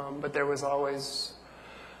 But there was always,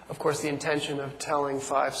 of course, the intention of telling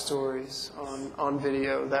 5 stories on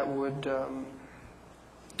video that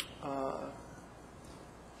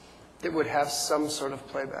would have some sort of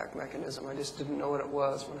playback mechanism. I just didn't know what it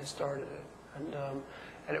was when I started it,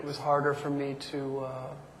 and it was harder for me to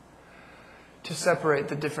separate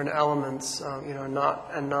the different elements, and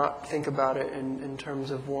not think about it in terms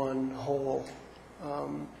of one whole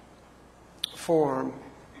form,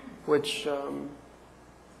 which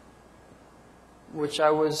I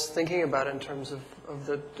was thinking about in terms of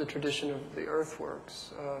the tradition of the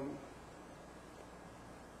earthworks.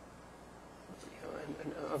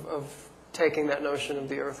 Of taking that notion of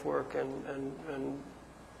the earthwork and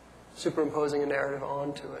superimposing a narrative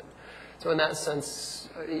onto it. So in that sense,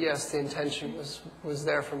 yes, the intention was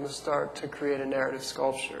there from the start to create a narrative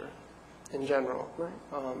sculpture in general. Right.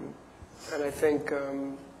 And I think,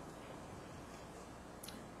 and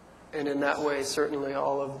in that way, certainly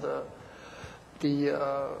all of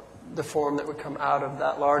the form that would come out of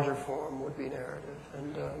that larger form would be narrative.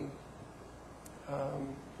 And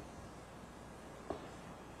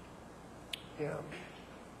yeah.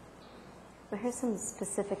 Well, here's some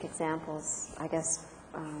specific examples, I guess,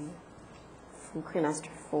 from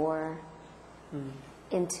Cremaster 4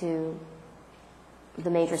 into the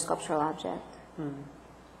major sculptural object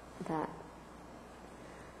that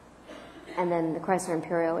And then the Chrysler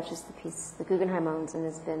Imperial, which is the piece the Guggenheim owns, and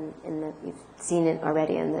has been you've seen it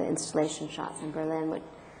already in the installation shots in Berlin.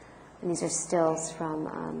 And these are stills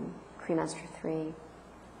from Cremaster 3.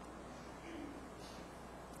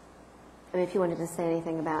 I mean, if you wanted to say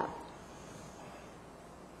anything about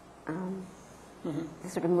the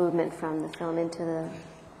sort of movement from the film into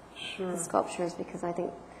the sculptures, because I think...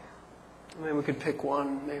 I mean, we could pick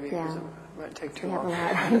one, maybe, because it might take too long. We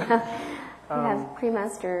have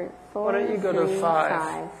Cremaster 4, why don't you go 3, to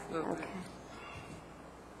 5? Okay.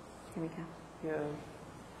 Here we go. Yeah.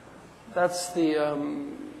 That's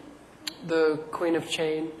the Queen of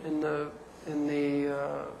Chain in the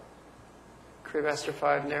Cremaster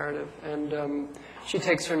 5 narrative, and she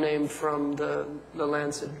takes her name from the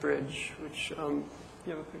Lancet Bridge, which you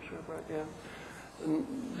have a picture of, right? Yeah. And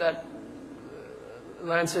that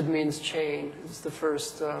Lancet means chain. It's the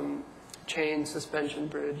first chain suspension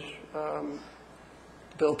bridge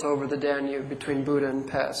built over the Danube between Buda and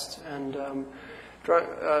Pest. And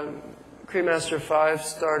Cremaster 5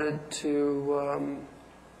 started to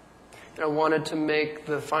wanted to make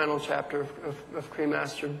the final chapter of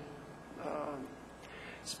Cremaster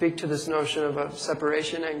speak to this notion of a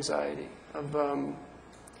separation anxiety,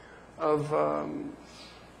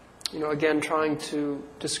 again, trying to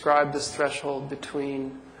describe this threshold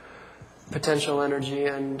between potential energy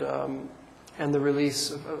and the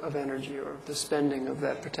release of energy, or the spending of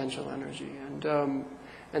that potential energy.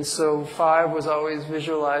 And so 5 was always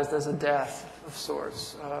visualized as a death of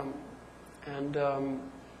sorts,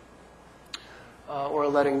 or a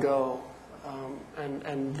letting go.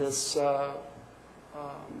 And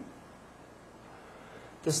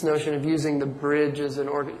this notion of using the bridge as an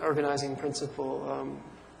organizing principle,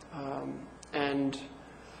 and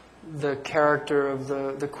the character of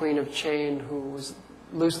the Queen of Chain, who was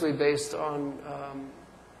loosely based on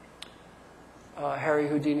Harry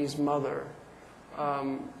Houdini's mother,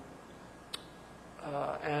 and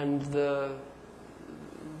the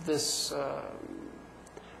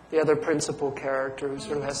other principal character, who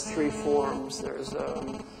sort of has 3 forms.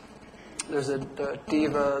 There's a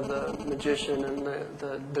diva, the magician, and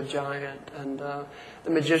the giant. And the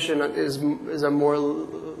magician is a more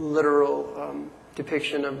literal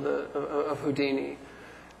depiction of Houdini.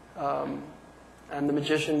 And the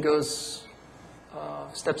magician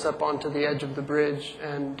steps up onto the edge of the bridge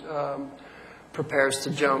and prepares to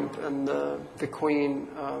jump. And the queen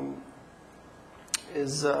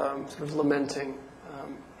is sort of lamenting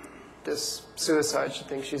this suicide she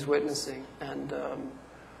thinks she's witnessing. And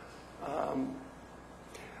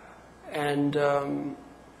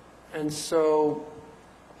so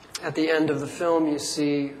at the end of the film, you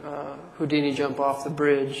see Houdini jump off the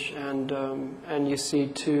bridge, and you see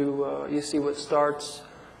what starts.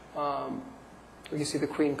 You see the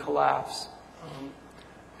queen collapse,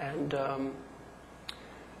 and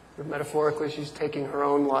metaphorically, she's taking her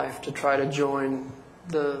own life to try to join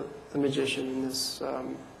the magician in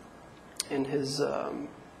his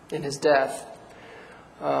death.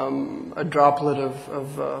 A droplet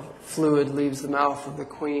of fluid leaves the mouth of the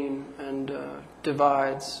queen and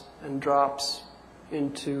divides and drops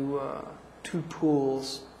into 2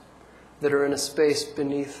 pools that are in a space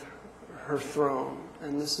beneath her throne.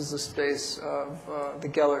 And this is the space of the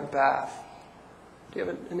Gellert bath. Do you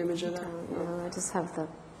have an image of that? No, I just have the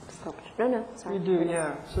sculpture. No, sorry. You do,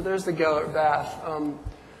 yeah. So there's the Gellert bath.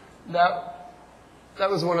 That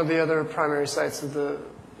was one of the other primary sites of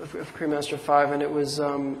Cremaster 5, and it was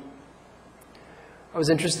I was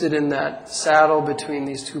interested in that saddle between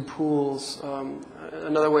these 2 pools.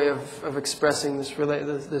 Another way of expressing this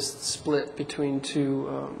split between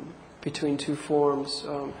two forms.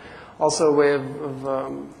 Also a way of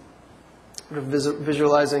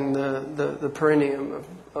visualizing the perineum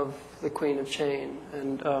of the Queen of Chain,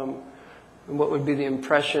 and what would be the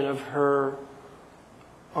impression of her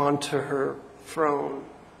onto her throne.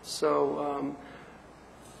 So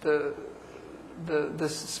the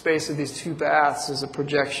space of these 2 baths is a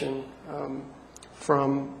projection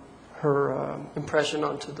from her impression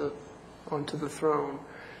onto the throne.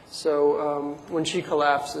 So when she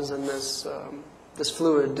collapses and this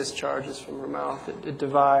fluid discharges from her mouth, it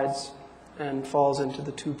divides and falls into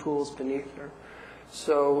the 2 pools beneath her.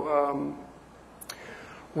 So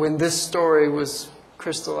when this story was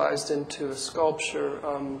crystallized into a sculpture,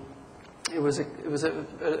 it was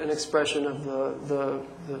an expression of the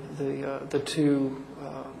 2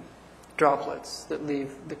 droplets that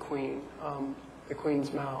leave the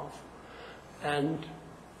queen's mouth. And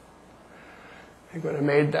I think when I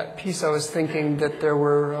made that piece, I was thinking that there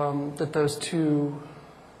were that those two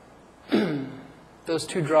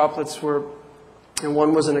droplets were, and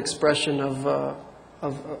one was an expression of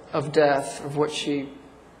of death, of what she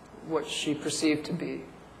perceived to be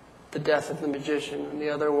the death of the magician, and the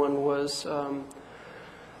other one was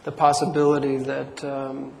the possibility that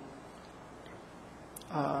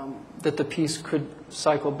that the piece could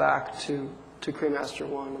cycle back to Cremaster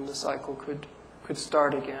 1, and the cycle could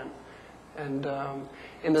start again, and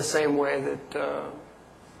in the same way that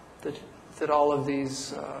all of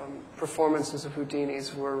these performances of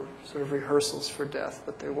Houdini's were sort of rehearsals for death,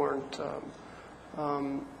 but they weren't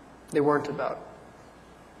about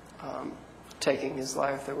taking his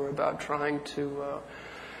life. They were about trying to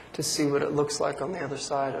see what it looks like on the other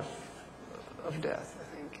side of death, I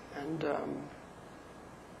think. And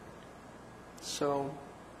so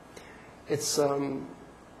it's in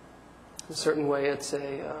a certain way it's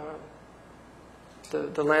the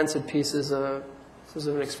Lancet piece is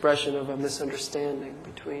an expression of a misunderstanding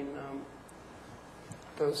between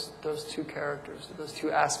those two characters, those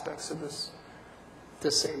two aspects of this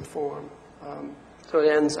same form. So it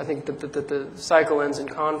ends. I think that the cycle ends in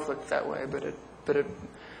conflict that way, but it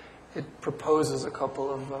proposes a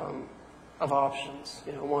couple of options.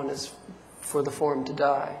 One is for the form to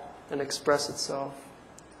die and express itself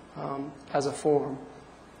as a form,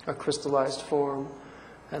 a crystallized form,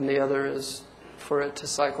 and the other is for it to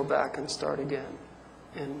cycle back and start again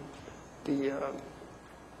in the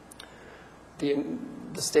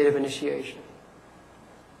state of initiation.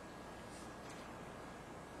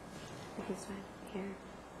 He's right here.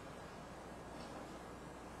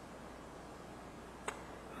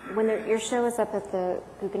 When your show was up at the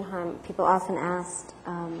Guggenheim, people often asked,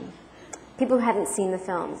 people who hadn't seen the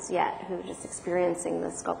films yet, who were just experiencing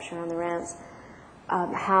the sculpture on the ramps,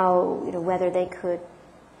 whether they could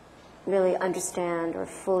really understand or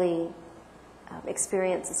fully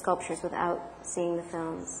experience the sculptures without seeing the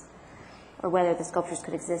films, or whether the sculptures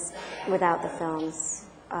could exist without the films.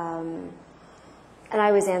 And I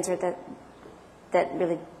always answered that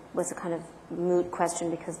really was a kind of moot question,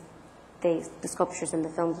 because the sculptures and the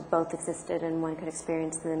films both existed, and one could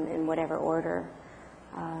experience them in whatever order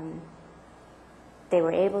they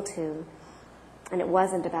were able to. And it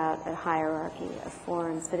wasn't about a hierarchy of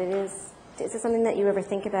forms, but is it something that you ever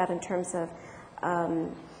think about in terms of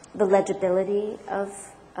the legibility of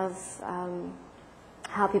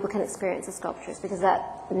how people can experience the sculptures? Because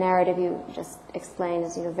that narrative you just explained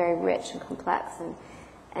is very rich and complex,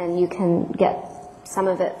 and you can get some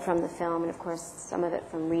of it from the film, and of course some of it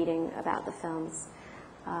from reading about the films.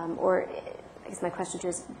 Or I guess my question to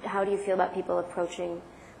you is, how do you feel about people approaching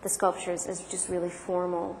the sculptures as just really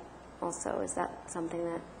formal also? Is that something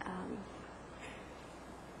that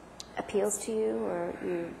appeals to you, or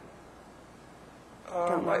you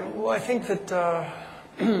don't mind? Well, I think that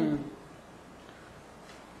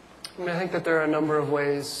I think that there are a number of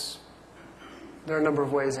ways. There are a number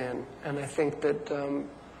of ways in, and I think that,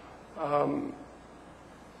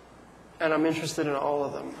 and I'm interested in all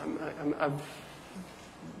of them. I've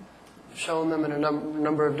shown them in a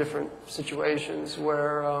number of different situations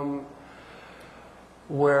where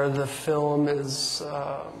the film is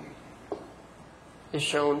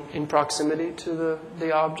shown in proximity to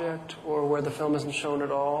the object, or where the film isn't shown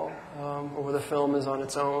at all, or where the film is on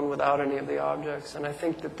its own without any of the objects. And I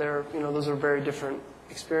think that those are very different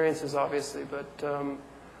experiences, obviously, but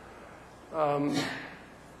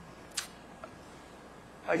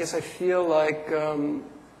I guess I feel like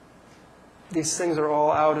these things are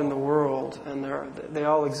all out in the world, and they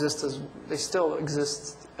all exist they still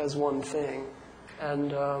exist as one thing.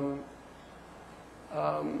 And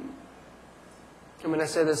I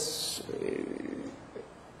say this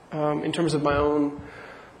in terms of my own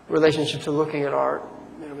relationship to looking at art,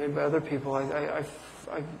 maybe by other people.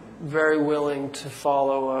 I'm very willing to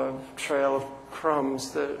follow a trail of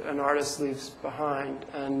crumbs that an artist leaves behind,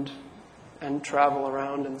 and travel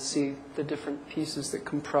around and see the different pieces that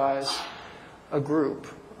comprise a group.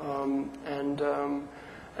 And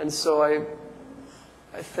so I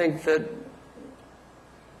think that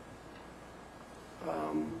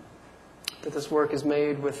that this work is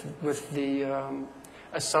made with the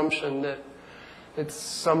assumption that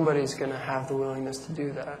somebody's going to have the willingness to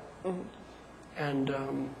do that, and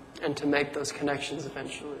to make those connections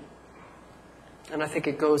eventually. And I think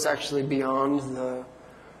it goes actually beyond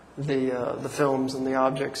the films and the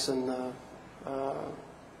objects and the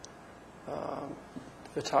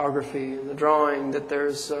photography and the drawing. That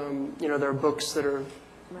there's there are books that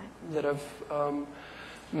have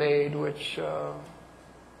made which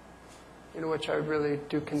which I really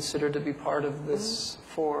do consider to be part of this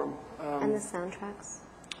form. And the soundtracks.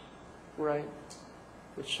 Right.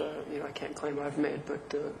 Which I can't claim I've made, but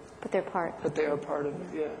they're part. But they are part of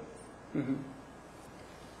it. Yeah.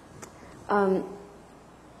 Mm-hmm.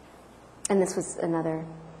 And this was another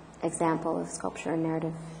example of sculpture and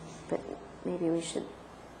narrative, but maybe we should,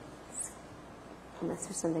 unless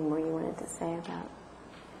there's something more you wanted to say about.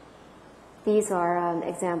 These are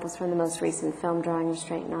examples from the most recent film drawing,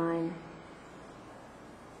 Restraint 9.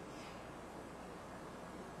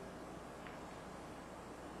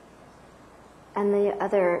 And the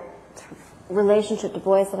other relationship to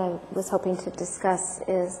Boyce that I was hoping to discuss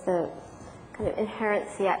is the kind of inherent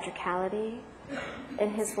theatricality in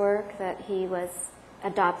his work, that he was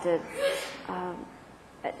adopted a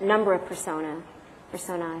number of personae,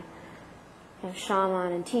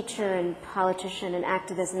 shaman and teacher and politician and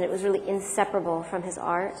activist, and it was really inseparable from his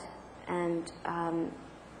art and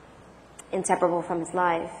inseparable from his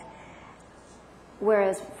life.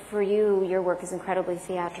 Whereas for you, your work is incredibly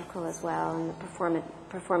theatrical as well, and the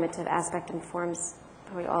performative aspect informs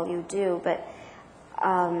probably all you do. But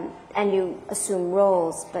and you assume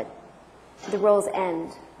roles, but the roles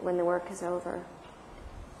end when the work is over,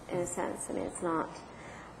 in a sense. I mean, it's not.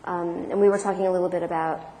 And we were talking a little bit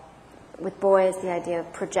about, with Boyce, the idea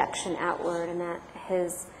of projection outward, and that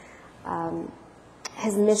his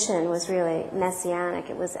mission was really messianic.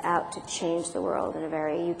 It was out to change the world in a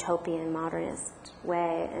very utopian, modernist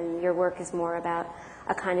way. And your work is more about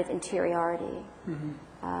a kind of interiority. Mm-hmm.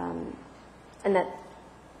 And that,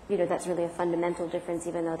 that's really a fundamental difference,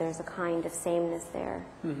 even though there's a kind of sameness there,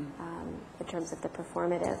 mm-hmm. In terms of the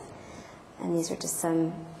performative. And these are just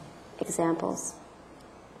some examples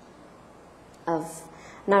of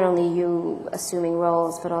not only you assuming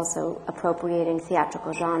roles, but also appropriating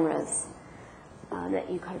theatrical genres that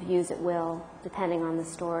you kind of use at will, depending on the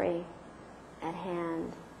story at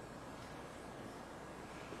hand.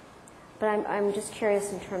 But I'm just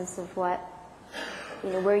curious in terms of what,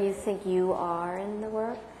 where you think you are in the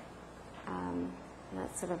work.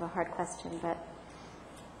 That's sort of a hard question, but...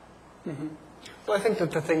 Mm-hmm. Well, I think that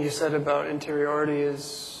the thing you said about interiority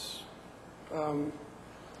is,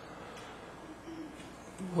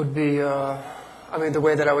 would be, the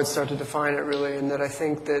way that I would start to define it really, and that I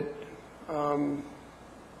think that,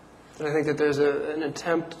 there's an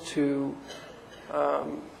attempt to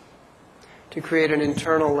create an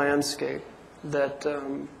internal landscape that,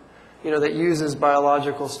 that uses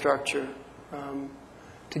biological structure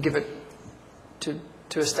to give it, to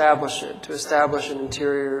establish it, to establish an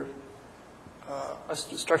interior, a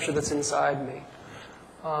structure that's inside me.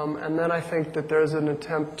 And then I think that there's an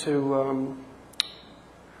attempt to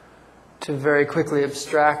very quickly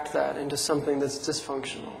abstract that into something that's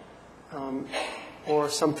dysfunctional, or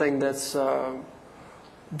something that's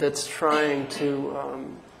trying to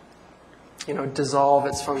dissolve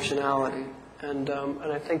its functionality, and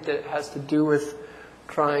I think that it has to do with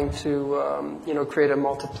trying to create a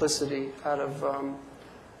multiplicity out of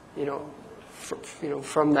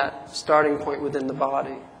from that starting point within the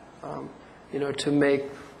body, to make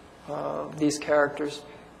these characters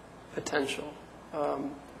potential.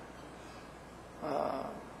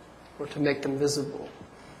 Or to make them visible.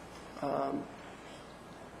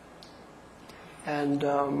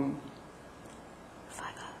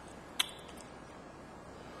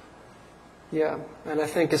 Yeah, and I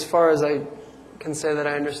think as far as I can say that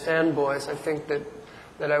I understand Boyce, I think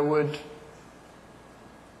that I would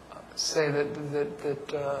say that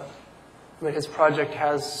his project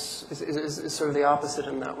is sort of the opposite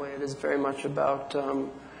in that way. It is very much about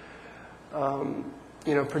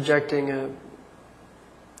projecting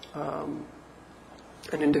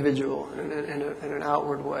an individual in an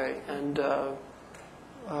outward way, and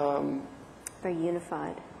very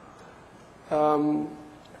unified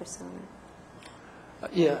persona.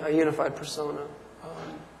 Yeah, a unified persona,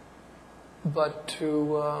 but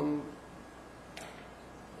to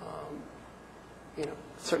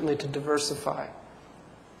certainly to diversify,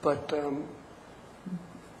 but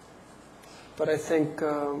I think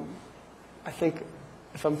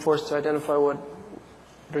if I'm forced to identify what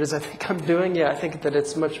it is I think I'm doing, I think that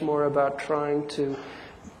it's much more about trying to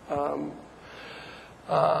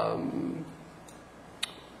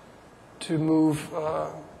move,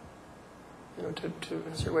 to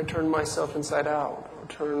in a certain way turn myself inside out,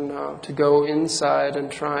 or to go inside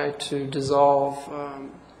and try to dissolve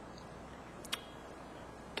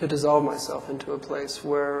myself into a place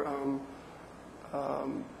where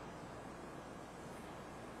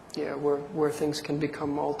where things can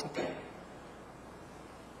become multiple.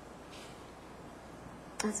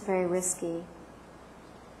 That's very risky,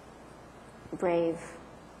 brave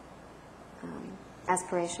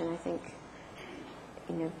aspiration, I think.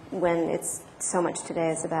 When it's so much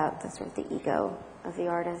today is about the sort of the ego of the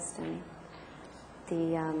artist and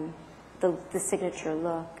the signature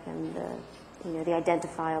look and the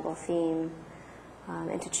identifiable theme.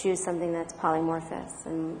 and to choose something that's polymorphous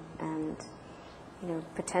and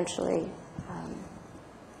potentially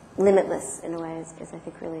limitless in a way is I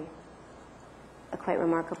think really a quite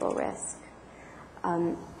remarkable risk.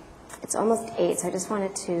 It's almost 8, so I just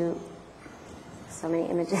wanted to, so many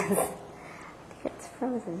images. I think it's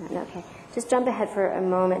frozen. No, okay. Just jump ahead for a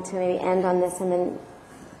moment to maybe end on this, and then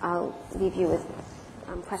I'll leave you with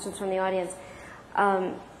questions from the audience.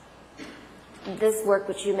 This work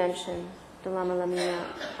which you mentioned, Dilema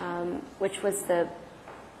Lamina, which was the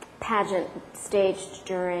pageant staged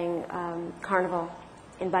during Carnival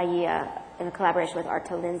in Bahia in a collaboration with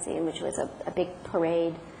Arto Lindsay, in which was a big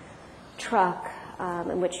parade truck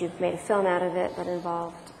in which you've made a film out of it that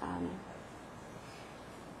involved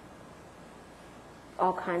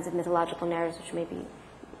all kinds of mythological narratives, which maybe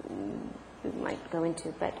we might go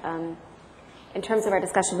into. But in terms of our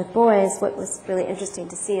discussion with boys, what was really interesting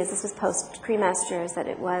to see is this was post-Cremaster, is that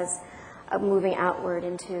it was moving outward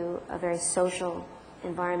into a very social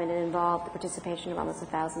environment. It involved the participation of almost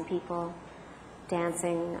 1,000 people,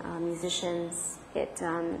 dancing, musicians. It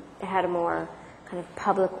had a more kind of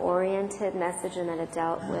public-oriented message, and then it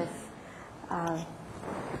dealt with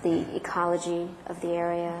the ecology of the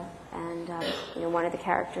area. And one of the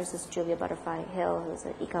characters is Julia Butterfly Hill, who's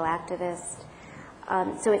an eco-activist.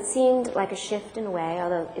 So it seemed like a shift in a way,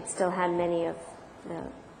 although it still had many of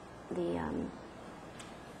the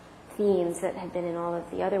themes that had been in all of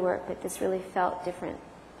the other work, but this really felt different.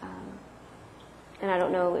 And I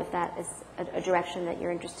don't know if that is a direction that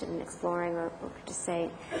you're interested in exploring, or could just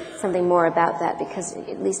say something more about that, because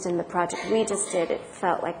at least in the project we just did, it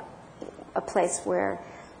felt like a place where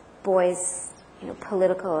boys,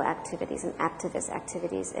 political activities and activist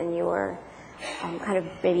activities, and your kind of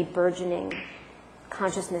maybe burgeoning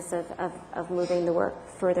consciousness of moving the work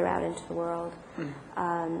further out into the world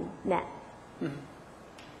met. Mm-hmm.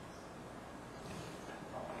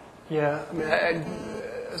 Yeah, I mean,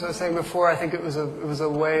 as I was saying before, I think it was a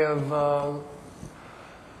way of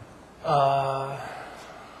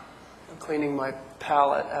cleaning my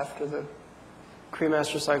palate after the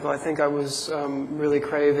Cremaster cycle. I think I was really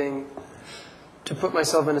craving to put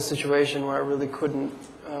myself in a situation where I really couldn't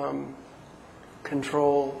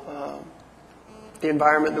control the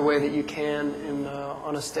environment the way that you can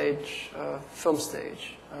on a stage, film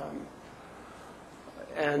stage,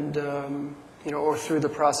 or through the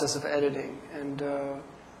process of editing,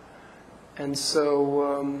 and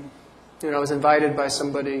so I was invited by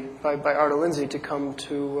somebody, by Arto Lindsay, to come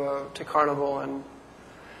to Carnival and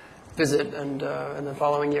visit, and the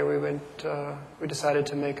following year we decided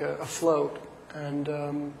to make a float, and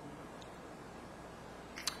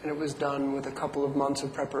it was done with a couple of months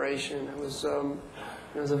of preparation. It was a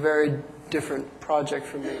very different project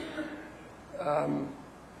for me.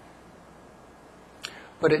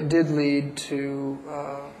 But it did lead to,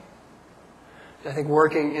 I think,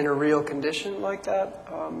 working in a real condition like that,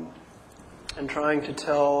 and trying to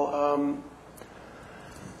tell,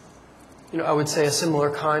 I would say a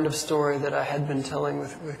similar kind of story that I had been telling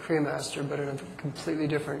with Cremaster, but in a completely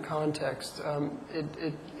different context.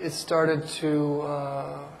 It started to,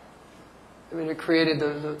 it created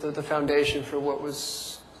the foundation for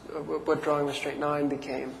what Drawing the Straight Nine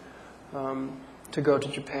became, to go to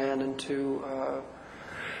Japan and to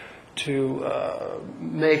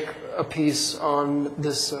make a piece on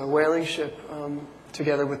this whaling ship,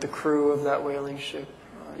 together with the crew of that whaling ship,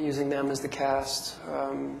 using them as the cast,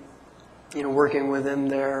 working within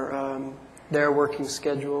their working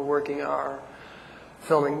schedule, working our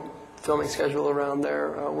filming schedule around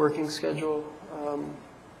their working schedule.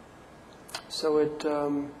 So it,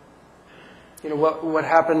 what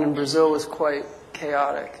happened in Brazil was quite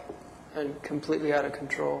chaotic and completely out of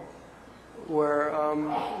control.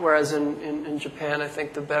 Whereas in Japan, I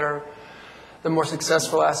think the more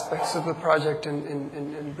successful aspects of the project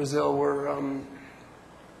in Brazil were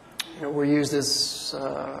used as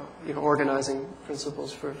organizing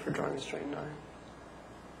principles for Drawing the Straight Nine.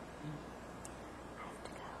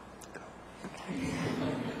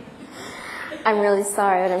 I'm really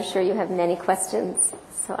sorry, but I'm sure you have many questions,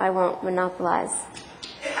 so I won't monopolize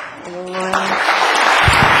anymore.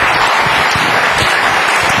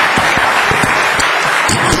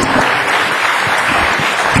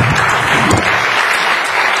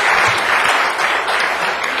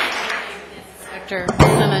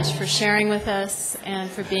 So much for sharing with us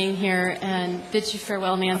and for being here, and bid you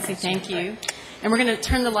farewell, Nancy. Thank you. And we're going to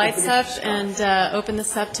turn the lights up and open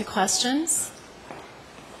this up to questions.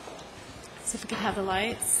 So if we could have the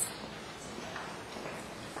lights.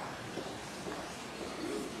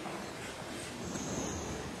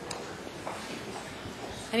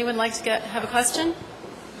 Anyone like to have a question?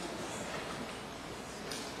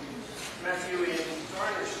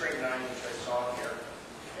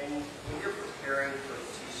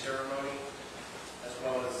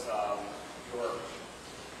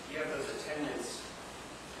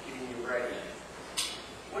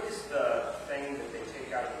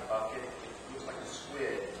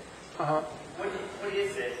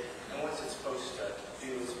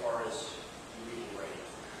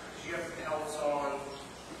 you have pelts on.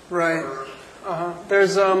 Right.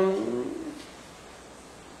 There's make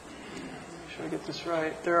sure I get this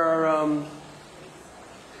right. There are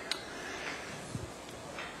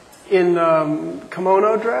in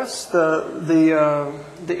kimono dress, the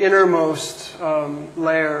innermost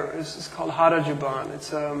layer is called harajuban.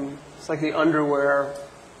 It's like the underwear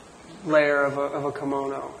layer of a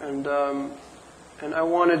kimono, and I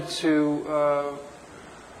wanted to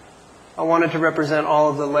represent all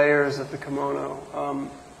of the layers of the kimono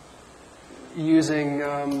using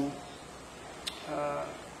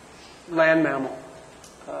land mammal,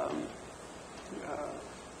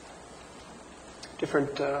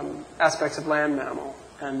 different aspects of land mammal,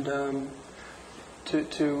 and to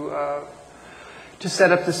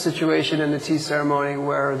set up the situation in the tea ceremony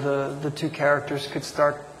where the two characters could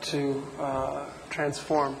start to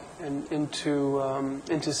transform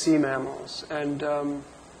into sea mammals. And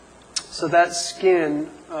so that skin,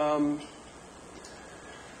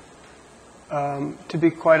 to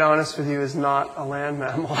be quite honest with you, is not a land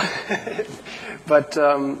mammal, but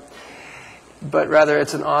rather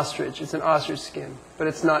it's an ostrich. It's an ostrich skin, but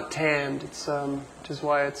it's not tanned. It's which is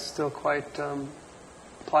why it's still quite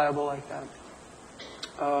pliable like that.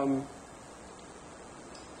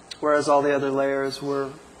 Whereas all the other layers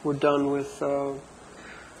were done with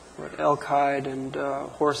elk hide and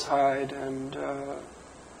horse hide and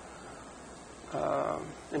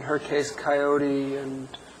in her case coyote and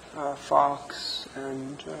fox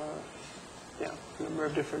and a number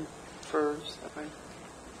of different furs that way.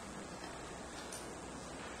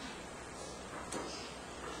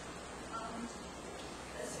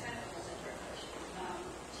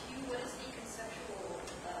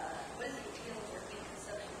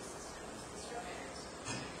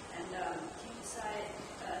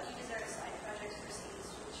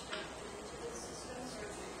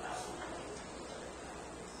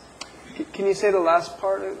 Can you say the last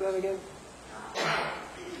part of that again? Do you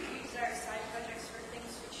desire side projects for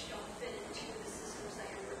things which don't fit into the systems that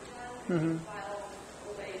you're working on? Mm-hmm. File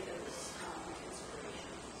away those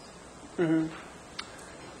inspirations?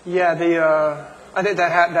 Mm-hmm. Yeah, I think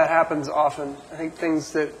that happens often. I think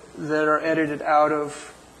things that are edited out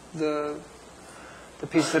of the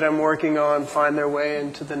piece that I'm working on find their way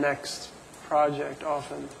into the next project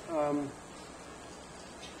often,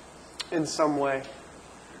 in some way.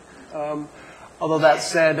 Although that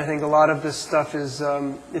said, I think a lot of this stuff is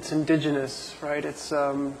it's indigenous, right? It's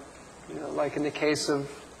like in the case of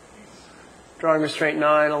Drawing Restraint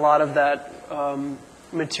 9, a lot of that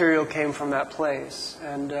material came from that place,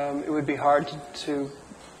 and it would be hard to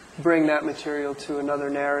bring that material to another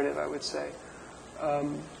narrative, I would say.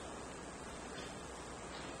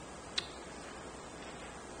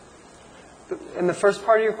 And the first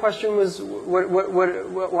part of your question was,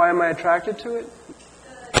 why am I attracted to it?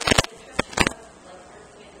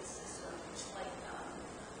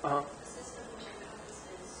 The system which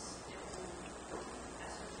encompasses different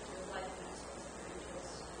aspects of your life and aspects of your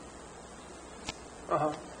interests.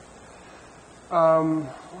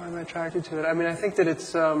 Why am I attracted to it? I mean, I think that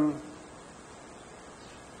it's, I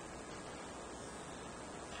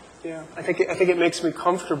think it makes me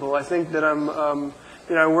comfortable. I think that I'm,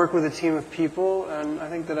 I work with a team of people, and I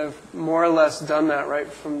think that I've more or less done that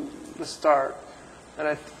right from the start.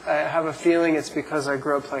 And I have a feeling it's because I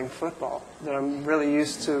grew up playing football, that I'm really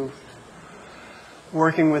used to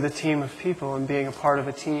working with a team of people and being a part of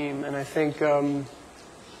a team. And I think,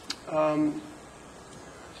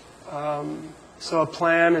 so a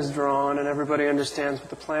plan is drawn and everybody understands what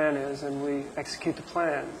the plan is and we execute the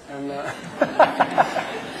plan. And,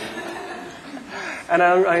 and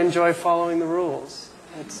I enjoy following the rules.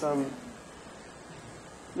 It's,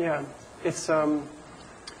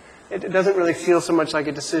 it doesn't really feel so much like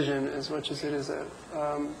a decision as much as it is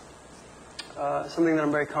something that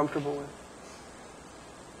I'm very comfortable with.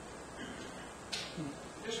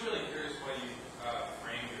 Just really curious why you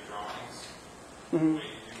frame your drawings Mm-hmm. the way you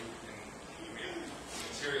do, and the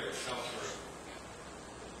material itself sort of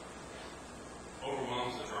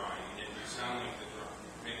overwhelms the drawing, and yet you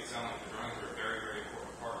make it sound like the drawings are a very, very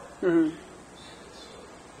important part. Mm-hmm. So,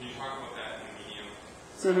 can you talk about that in the medium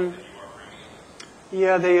Mm-hmm. that you are framing it?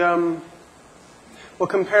 Yeah, well,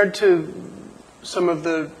 compared to some of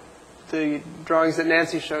the drawings that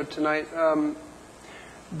Nancy showed tonight,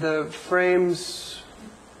 the frames,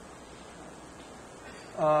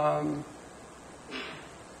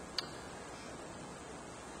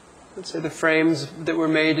 let's say the frames that were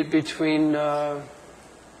made between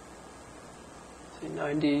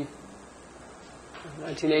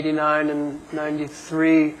 1989 and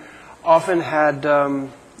 93 often had a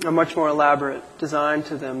much more elaborate design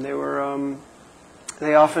to them. They were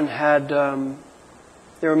they often had,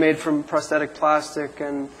 they were made from prosthetic plastic,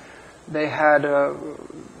 and they had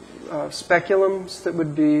speculums that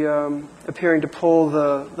would be appearing to pull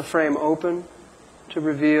the frame open to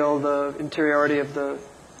reveal the interiority of the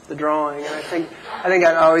drawing. And I think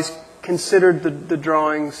I'd always considered the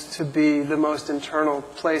drawings to be the most internal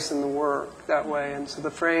place in the work that way. And so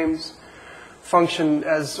the frames functioned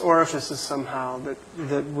as orifices somehow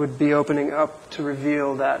that would be opening up to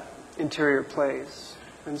reveal that interior place.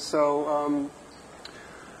 And so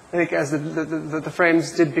I think as the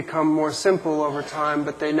frames did become more simple over time,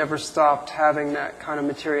 but they never stopped having that kind of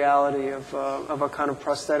materiality of a kind of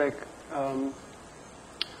prosthetic,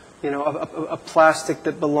 a plastic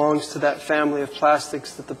that belongs to that family of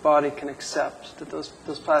plastics that the body can accept, that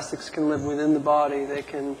those plastics can live within the body. They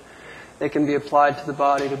can be applied to the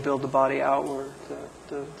body to build the body outward,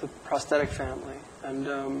 the prosthetic family. And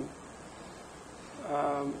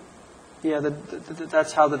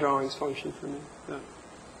that's how the drawings function for me. Yeah.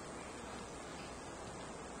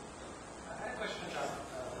 I had a question about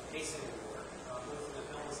the pacing of the work. Both of the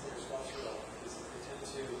films and your sculptural pieces, they tend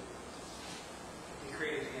to be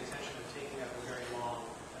created with the intention of taking up a very long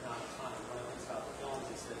amount of time. One of the things about the films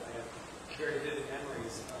is that I have very vivid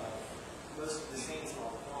memories of most of the scenes in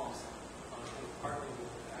all the films, partly with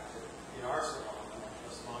the fact that they are so long, and like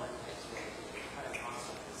most modern takes were kind of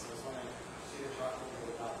constant. So I was wondering if you could talk a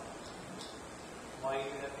little bit about why you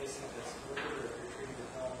do that pacing of this movie, or if you're treating the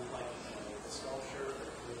film like the sculpture,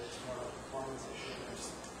 or if it's more of a performance issue, or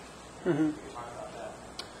just you can talk about that.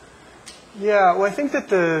 Yeah, well, I think that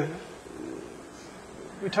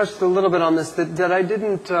we touched a little bit on this, that I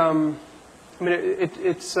didn't,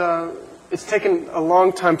 it's taken a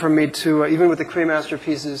long time for me to, even with the Cremaster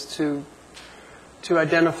pieces, to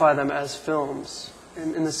identify them as films,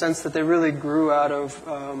 in the sense that they really grew out of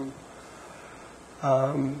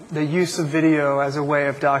the use of video as a way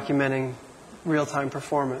of documenting real-time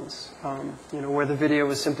performance, where the video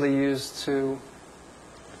was simply used to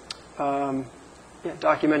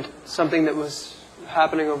document something that was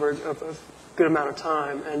happening over a good amount of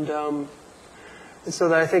time. And so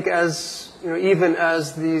that I think even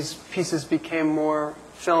as these pieces became more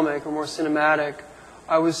filmic or more cinematic,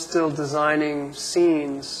 I was still designing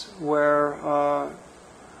scenes where a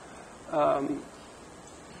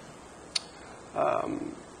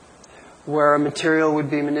material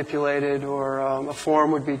would be manipulated, or a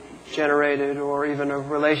form would be generated, or even a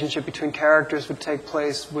relationship between characters would take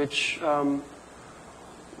place, which were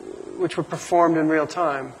performed in real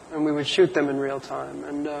time, and we would shoot them in real time,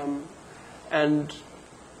 and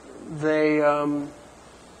they.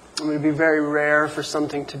 It would be very rare for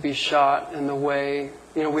something to be shot in the way,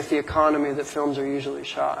 with the economy that films are usually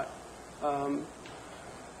shot.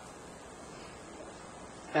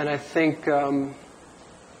 And I think, I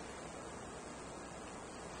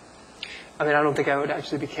don't think I would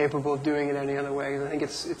actually be capable of doing it any other way. I think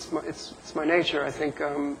it's my nature. I think,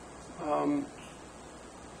 I'm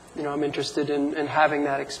interested in having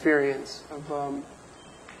that experience of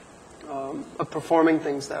performing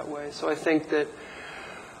things that way. So I think that.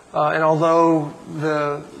 And although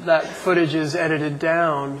that footage is edited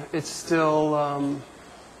down, it's still, I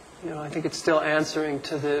think it's still answering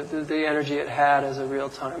to the energy it had as a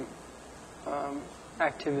real-time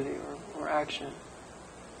activity or action.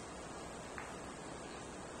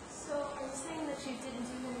 So are you saying that you didn't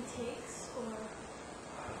do many takes, or?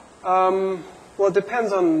 Well, it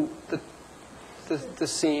depends on the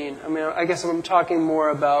scene. I guess I'm talking more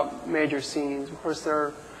about major scenes. Of course, there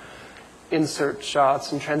are insert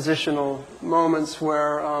shots and transitional moments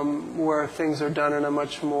where things are done in a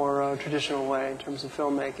much more traditional way in terms of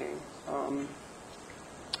filmmaking.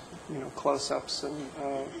 Close-ups and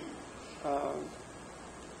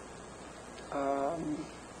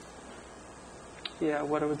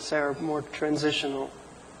what I would say are more transitional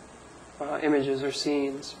images or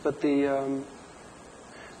scenes. But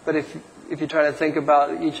if you try to think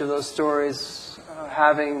about each of those stories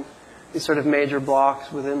having these sort of major blocks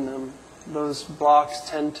within them, those blocks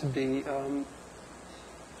tend to be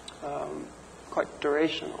quite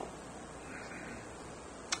durational.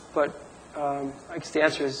 But I guess the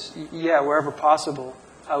answer is, wherever possible,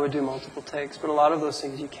 I would do multiple takes. But a lot of those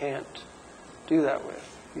things you can't do that with.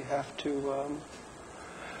 You have to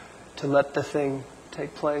let the thing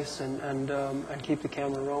take place and keep the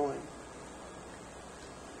camera rolling.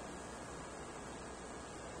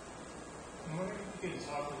 I'm wondering if you could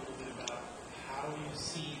talk a little bit about how you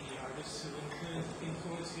see the artists who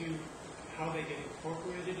influence you, how they get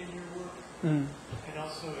incorporated in your work, and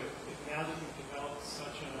also if now that you've developed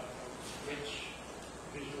such a rich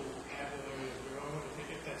visual vocabulary of your own?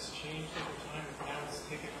 If that's changed over time, if now it's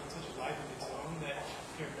taken on such a life of its own that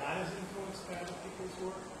you're not as influenced by other people's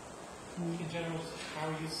work? In general, how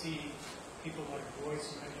you see people like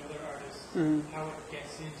Boyce or many other artists, how it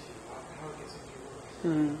gets into your work,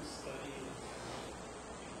 study.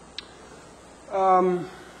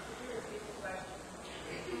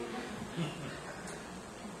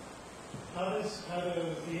 How do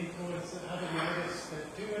the artists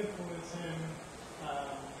that do influence him,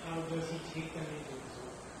 how does he take them into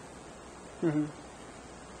his work?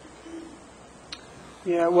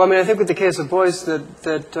 Yeah, well, I mean, I think with the case of Boyce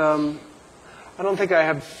that I don't think I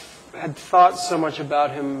had thought so much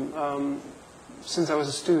about him since I was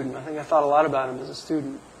a student. I think I thought a lot about him as a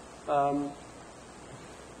student.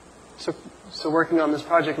 So working on this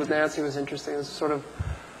project with Nancy was interesting. It was sort of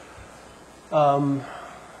an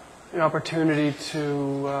opportunity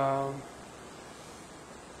to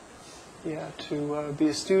be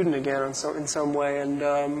a student again in some way,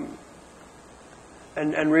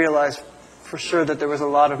 and realize for sure that there was a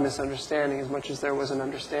lot of misunderstanding as much as there was an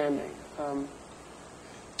understanding.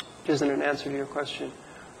 Which isn't an answer to your question.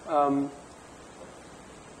 I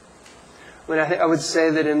mean, I would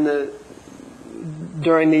say that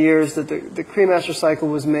during the years that the Cremaster cycle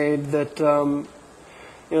was made, that that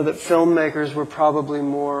filmmakers were probably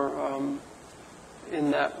more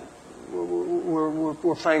in that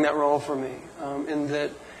were playing that role for me, in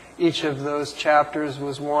that each of those chapters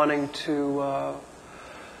was wanting to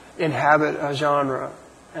inhabit a genre,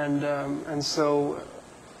 and so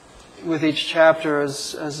with each chapter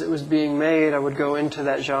as it was being made, I would go into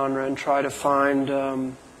that genre and try to find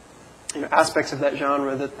aspects of that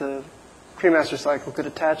genre that the Cremaster cycle could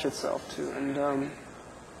attach itself to, and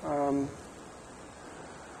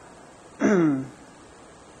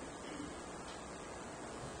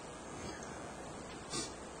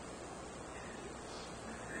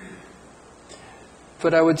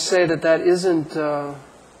but I would say that isn't, I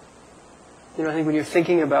think when you're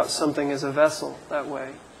thinking about something as a vessel that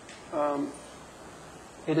way,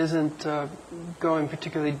 it isn't going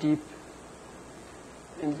particularly deep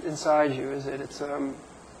inside you, is it? It's,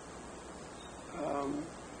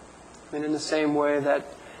 in the same way that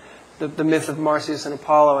the myth of Marsyas and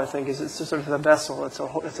Apollo, I think, it's sort of a vessel.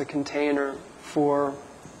 It's a container for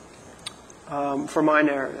my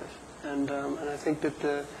narrative, and I think that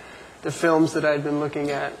the films that I'd been looking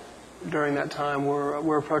at during that time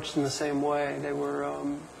were approached in the same way. They were,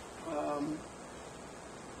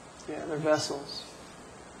 they're vessels.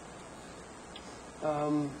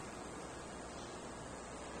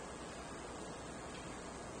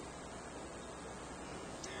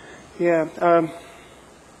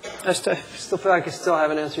 I still feel like I still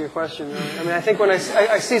haven't answered your question, really. I mean, I think when I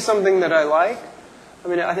see something that I like, I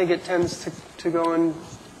mean, I think it tends to go into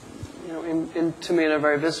me in a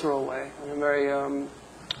very visceral way, in a very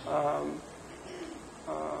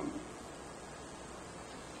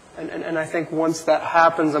and I think once that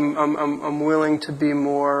happens, I'm willing to be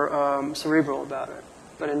more cerebral about it.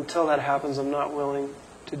 But until that happens, I'm not willing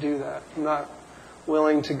to do that. I'm not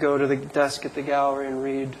willing to go to the desk at the gallery and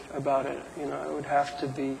read about it. It would have to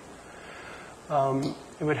be.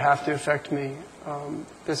 It would have to affect me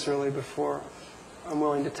viscerally before I'm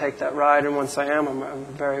willing to take that ride. And once I am, I'm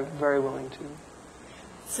very, very willing to.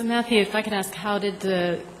 So Matthew, if I could ask, how did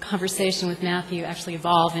the conversation with Matthew actually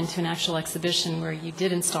evolve into an actual exhibition where you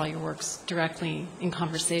did install your works directly in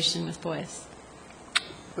conversation with Boyce?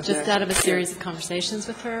 Just out of a series of conversations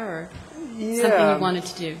with her, or something you wanted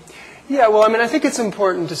to do? Yeah, well, I mean, I think it's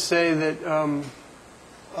important to say that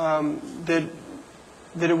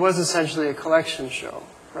that it was essentially a collection show,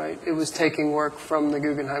 right? It was taking work from the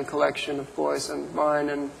Guggenheim collection of Boyce and mine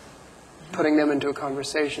and putting them into a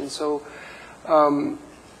conversation. So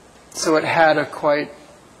it had a quite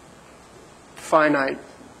finite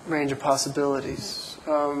range of possibilities.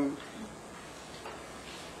 I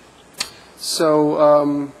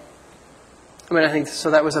think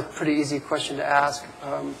so. That was a pretty easy question to ask,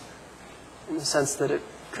 in the sense that it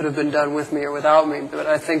could have been done with me or without me. But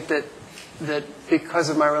I think that because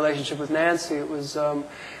of my relationship with Nancy, it was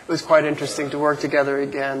quite interesting to work together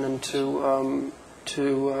again and to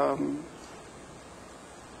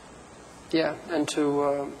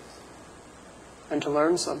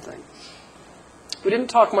learn something. We didn't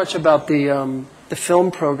talk much about the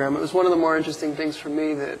film program. It was one of the more interesting things for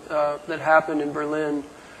me that happened in Berlin.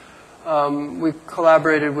 We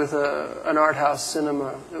collaborated with an art house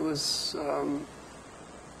cinema that was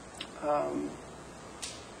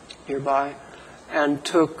nearby, and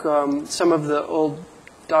took some of the old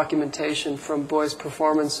documentation from Boyce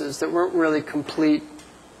performances that weren't really complete.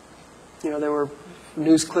 They were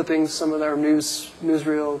news clippings, some of our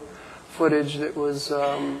newsreel footage that was,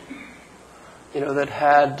 that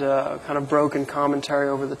had kind of broken commentary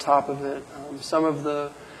over the top of it. Some of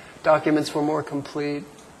the documents were more complete,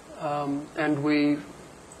 and we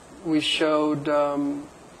showed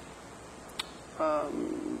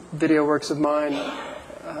video works of mine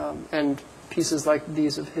and pieces like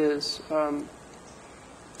these of his.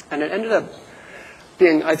 And it ended up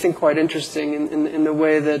being, I think, quite interesting in the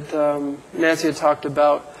way that Nancy had talked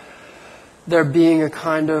about there being a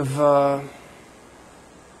kind of,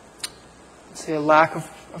 say, a lack of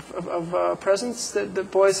presence that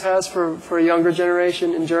Beuys has for a younger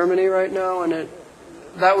generation in Germany right now, and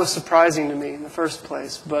that was surprising to me in the first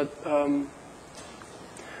place. But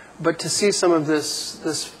to see some of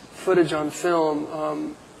this footage on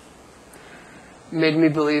film made me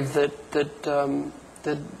believe that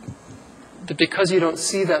because you don't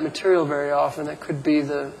see that material very often, that could be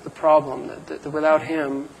the problem. That without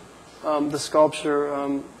him, the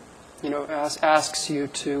sculpture, asks you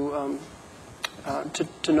to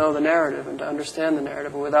know the narrative and to understand the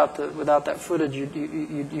narrative. But without that footage,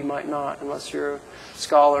 you might not, unless you're a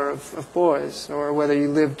scholar of Beuys, or whether you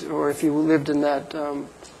lived, or if you lived in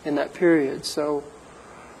that period. So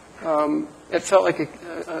it felt like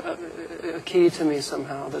a key to me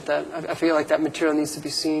somehow. I feel like that material needs to be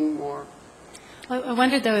seen more. I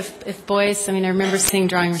wondered, though, if Beuys, I remember seeing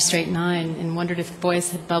Drawing Restraint 9 and wondered if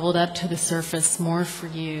Beuys had bubbled up to the surface more for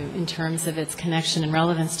you in terms of its connection and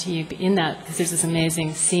relevance to you in that, because there's this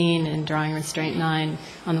amazing scene in Drawing Restraint 9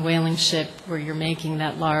 on the whaling ship where you're making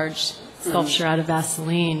that large sculpture out of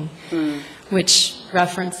Vaseline, which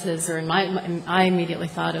references, or I immediately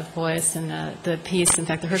thought of Beuys and the piece, in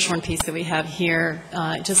fact, the Hirshhorn piece that we have here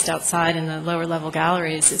just outside in the lower level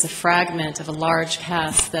galleries is a fragment of a large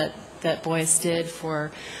cast that Beuys did for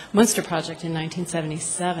Munster Project in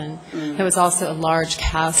 1977. There was also a large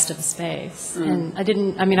cast of a space. And I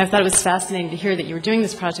thought it was fascinating to hear that you were doing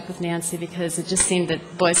this project with Nancy, because it just seemed that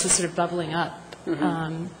Beuys was sort of bubbling up.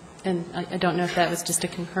 And I don't know if that was just a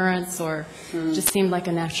concurrence or just seemed like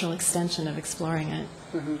a natural extension of exploring it.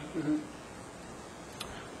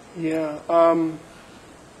 Yeah. I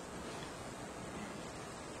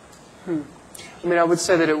would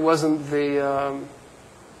say that it wasn't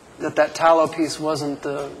that tallow piece wasn't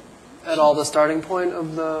at all the starting point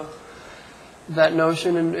of that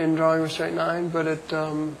notion in Drawing Restraint 9, but it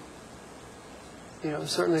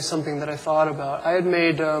certainly something that I thought about. I had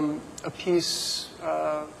made a piece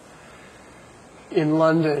in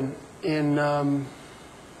London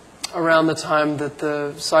around the time that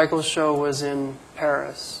the Cycle Show was in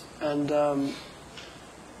Paris, and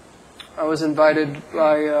I was invited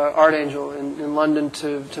by Art Angel in London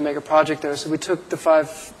to make a project there. So we took the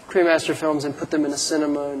 5 Cremaster films and put them in a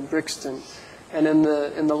cinema in Brixton. And in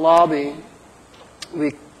the lobby,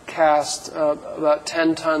 we cast about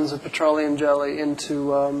 10 tons of petroleum jelly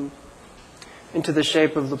into the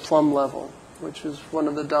shape of the plumb level, which was one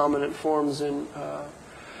of the dominant forms in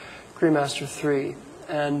Cremaster 3.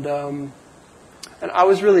 And I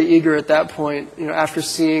was really eager at that point, after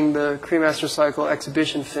seeing the Cremaster Cycle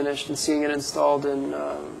exhibition finished and seeing it installed in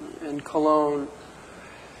Cologne,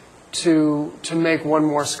 to make one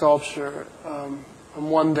more sculpture, and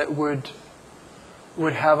one that would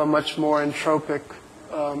have a much more entropic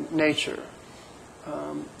nature,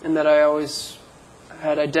 and that I always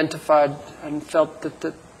had identified and felt that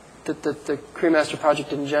the Cremaster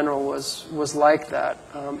project in general was like that,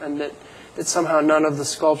 and that somehow none of the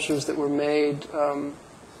sculptures that were made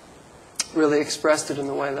really expressed it in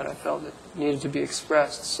the way that I felt it needed to be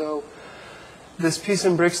expressed. So this piece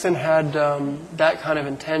in Brixton had that kind of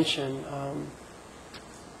intention,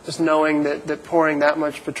 just knowing that pouring that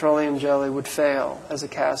much petroleum jelly would fail as a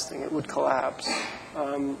casting. It would collapse.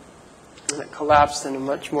 And it collapsed in a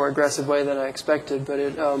much more aggressive way than I expected, but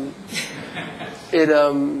I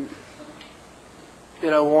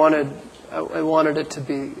wanted it to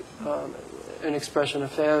be an expression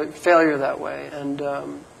of failure that way, and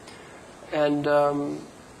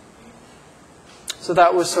so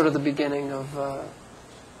that was sort of the beginning of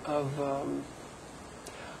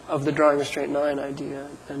the Drawing Restraint 9 idea,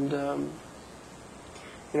 and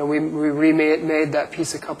we remade that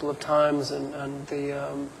piece a couple of times, and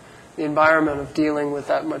the environment of dealing with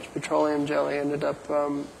that much petroleum jelly ended up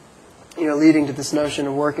leading to this notion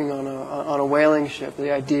of working on a whaling ship.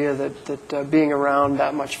 The idea that being around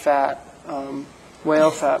that much fat,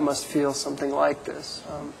 whale fat, must feel something like this,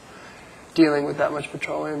 dealing with that much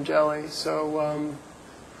petroleum jelly. So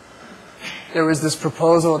there was this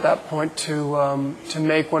proposal at that point to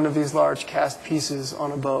make one of these large cast pieces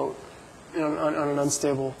on a boat, on an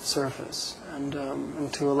unstable surface,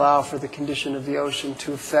 and to allow for the condition of the ocean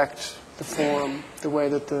to affect the form, the way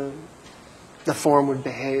that the form would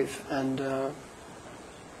behave.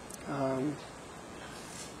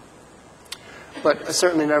 But I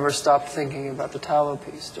certainly never stopped thinking about the tallow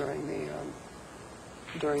piece during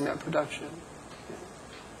that production.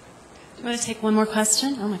 Do you want to take one more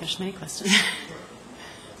question? Oh my gosh, many questions.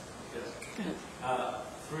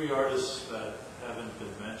 Three artists that haven't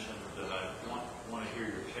been mentioned that I want to hear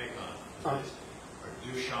your take on are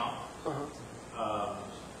Duchamp,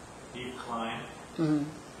 Yves Klein, and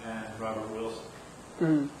Robert Wilson.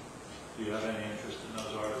 Do you have any interest in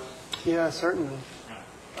those artists? Yeah, certainly.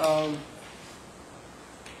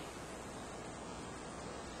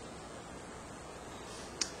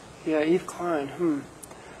 Yeah, Yves Klein.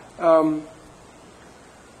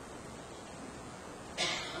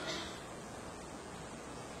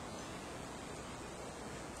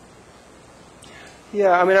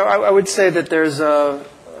 Yeah, I mean, I would say that there's the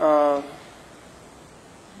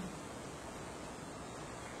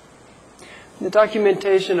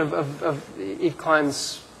documentation of Yves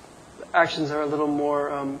Klein's actions are a little more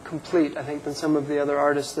complete, I think, than some of the other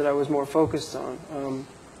artists that I was more focused on.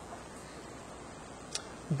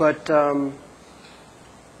 But I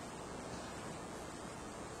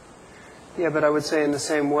would say in the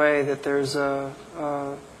same way that there's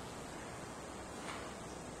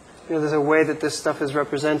there's a way that this stuff is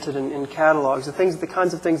represented in catalogs. The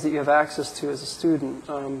kinds of things that you have access to as a student.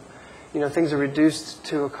 Things are reduced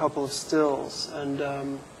to a couple of stills, and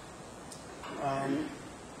in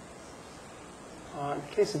the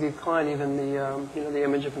case of Yves Klein, even the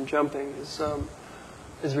image of him jumping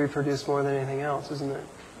is reproduced more than anything else, isn't it?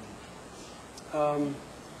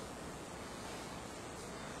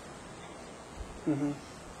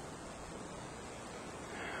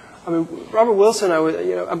 I mean, Robert Wilson.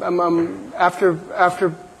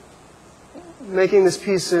 After making this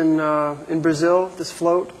piece in Brazil, this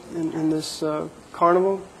float in this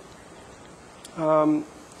carnival,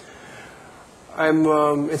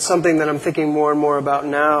 it's something that I'm thinking more and more about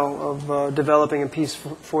now, of developing a piece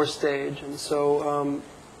for stage. And so,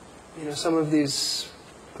 some of these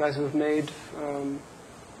guys who have made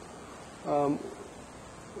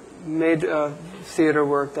theater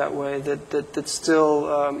work that way, that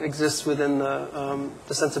still exists within the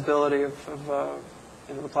sensibility of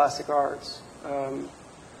the plastic arts,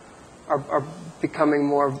 are becoming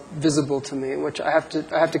more visible to me. Which I have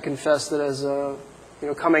to confess that as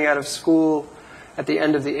coming out of school at the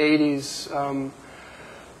end of the '80s,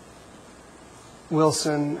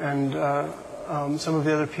 Wilson and some of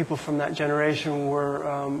the other people from that generation were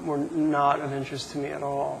not of interest to me at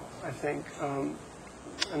all, I think.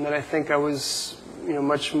 And that I think I was,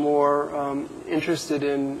 much more interested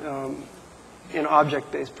in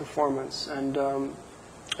object-based performance and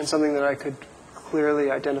something that I could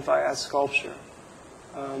clearly identify as sculpture.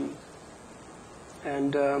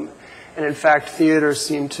 And in fact, theater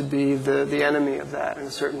seemed to be the enemy of that in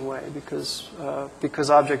a certain way, because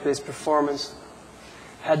object-based performance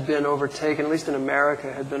had been overtaken, at least in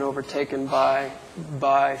America, had been overtaken by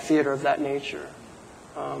theater of that nature.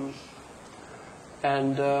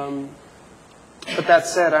 But that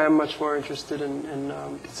said, I am much more interested in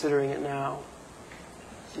considering it now.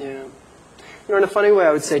 Yeah. In a funny way,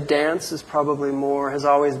 I would say dance is probably has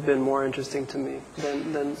always been more interesting to me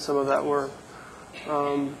than some of that work.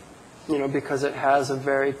 Because it has a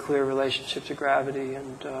very clear relationship to gravity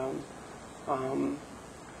and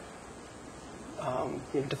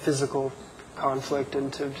to physical conflict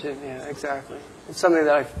and yeah, exactly. It's something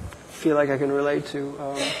that I feel like I can relate to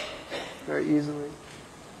very easily.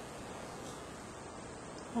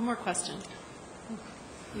 One more question.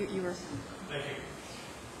 You were. Thank you.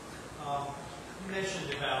 You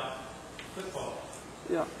mentioned about football.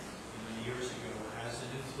 Yeah. Many years ago as an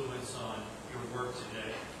influence on your work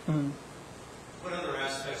today. Mm-hmm. What other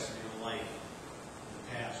aspects of your life in the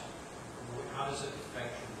past? How does it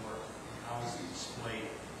affect your work? How is it displayed in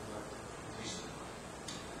your work recently?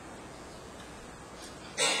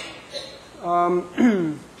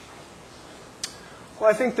 Well,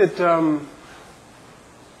 I think that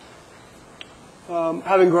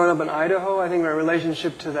having grown up in Idaho, I think my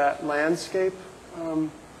relationship to that landscape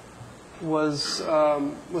was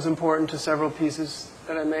important to several pieces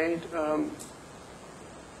that I made.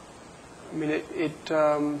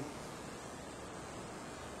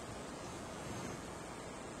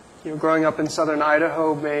 Growing up in southern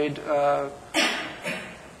Idaho made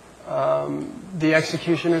the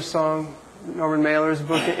Executioner's Song, Norman Mailer's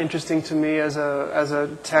book, interesting to me as a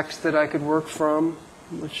text that I could work from,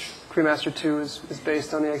 which Cremaster 2 is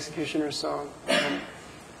based on the Executioner's Song.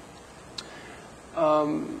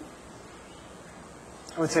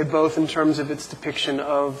 I would say both in terms of its depiction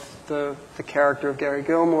of the character of Gary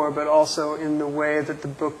Gilmore, but also in the way that the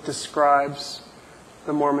book describes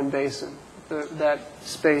the Mormon Basin, that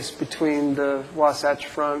space between the Wasatch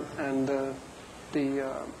Front and the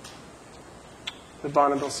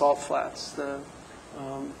Bonneville Salt Flats. The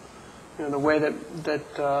way that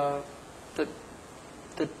a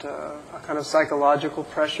kind of psychological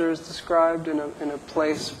pressure is described in a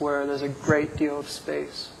place where there's a great deal of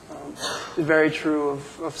space. It's very true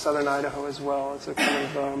of southern Idaho as well. It's a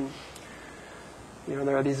kind of,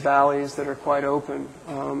 there are these valleys that are quite open.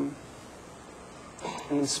 And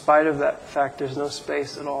in spite of that fact, there's no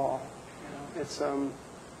space at all. It's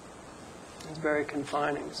very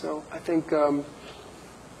confining. So I think, I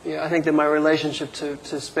think that my relationship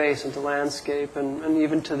to space and to landscape and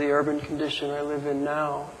even to the urban condition I live in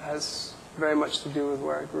now has very much to do with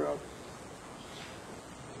where I grew up.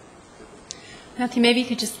 Matthew,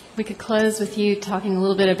 maybe we could close with you talking a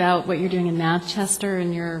little bit about what you're doing in Manchester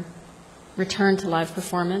and your return to live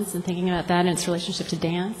performance and thinking about that and its relationship to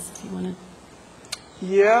dance. Do you want to?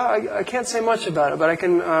 Yeah, I can't say much about it, but I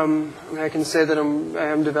can say that I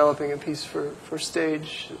am developing a piece for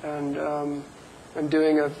stage, and I'm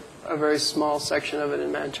doing a very small section of it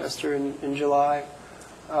in Manchester in July,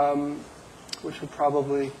 which would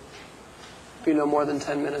probably be no more than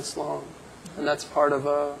 10 minutes long, and that's part of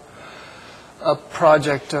a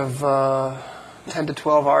project of 10 to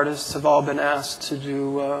 12 artists have all been asked to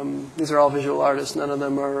do. These are all visual artists. None of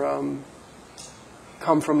them are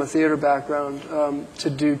come from a theater background, to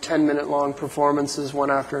do 10-minute long performances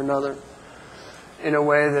one after another in a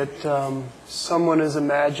way that someone is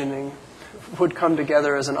imagining would come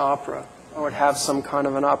together as an opera or would have some kind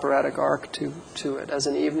of an operatic arc to it as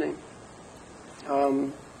an evening.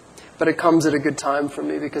 But it comes at a good time for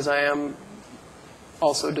me because I am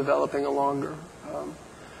also developing a longer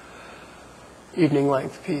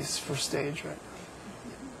evening-length piece for stage right now.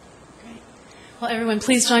 Well, everyone,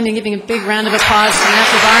 please join me in giving a big round of applause to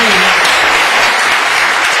Matthew Barney.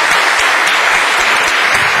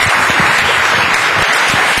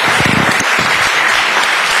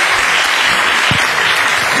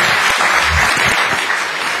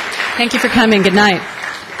 Thank you for coming. Good night.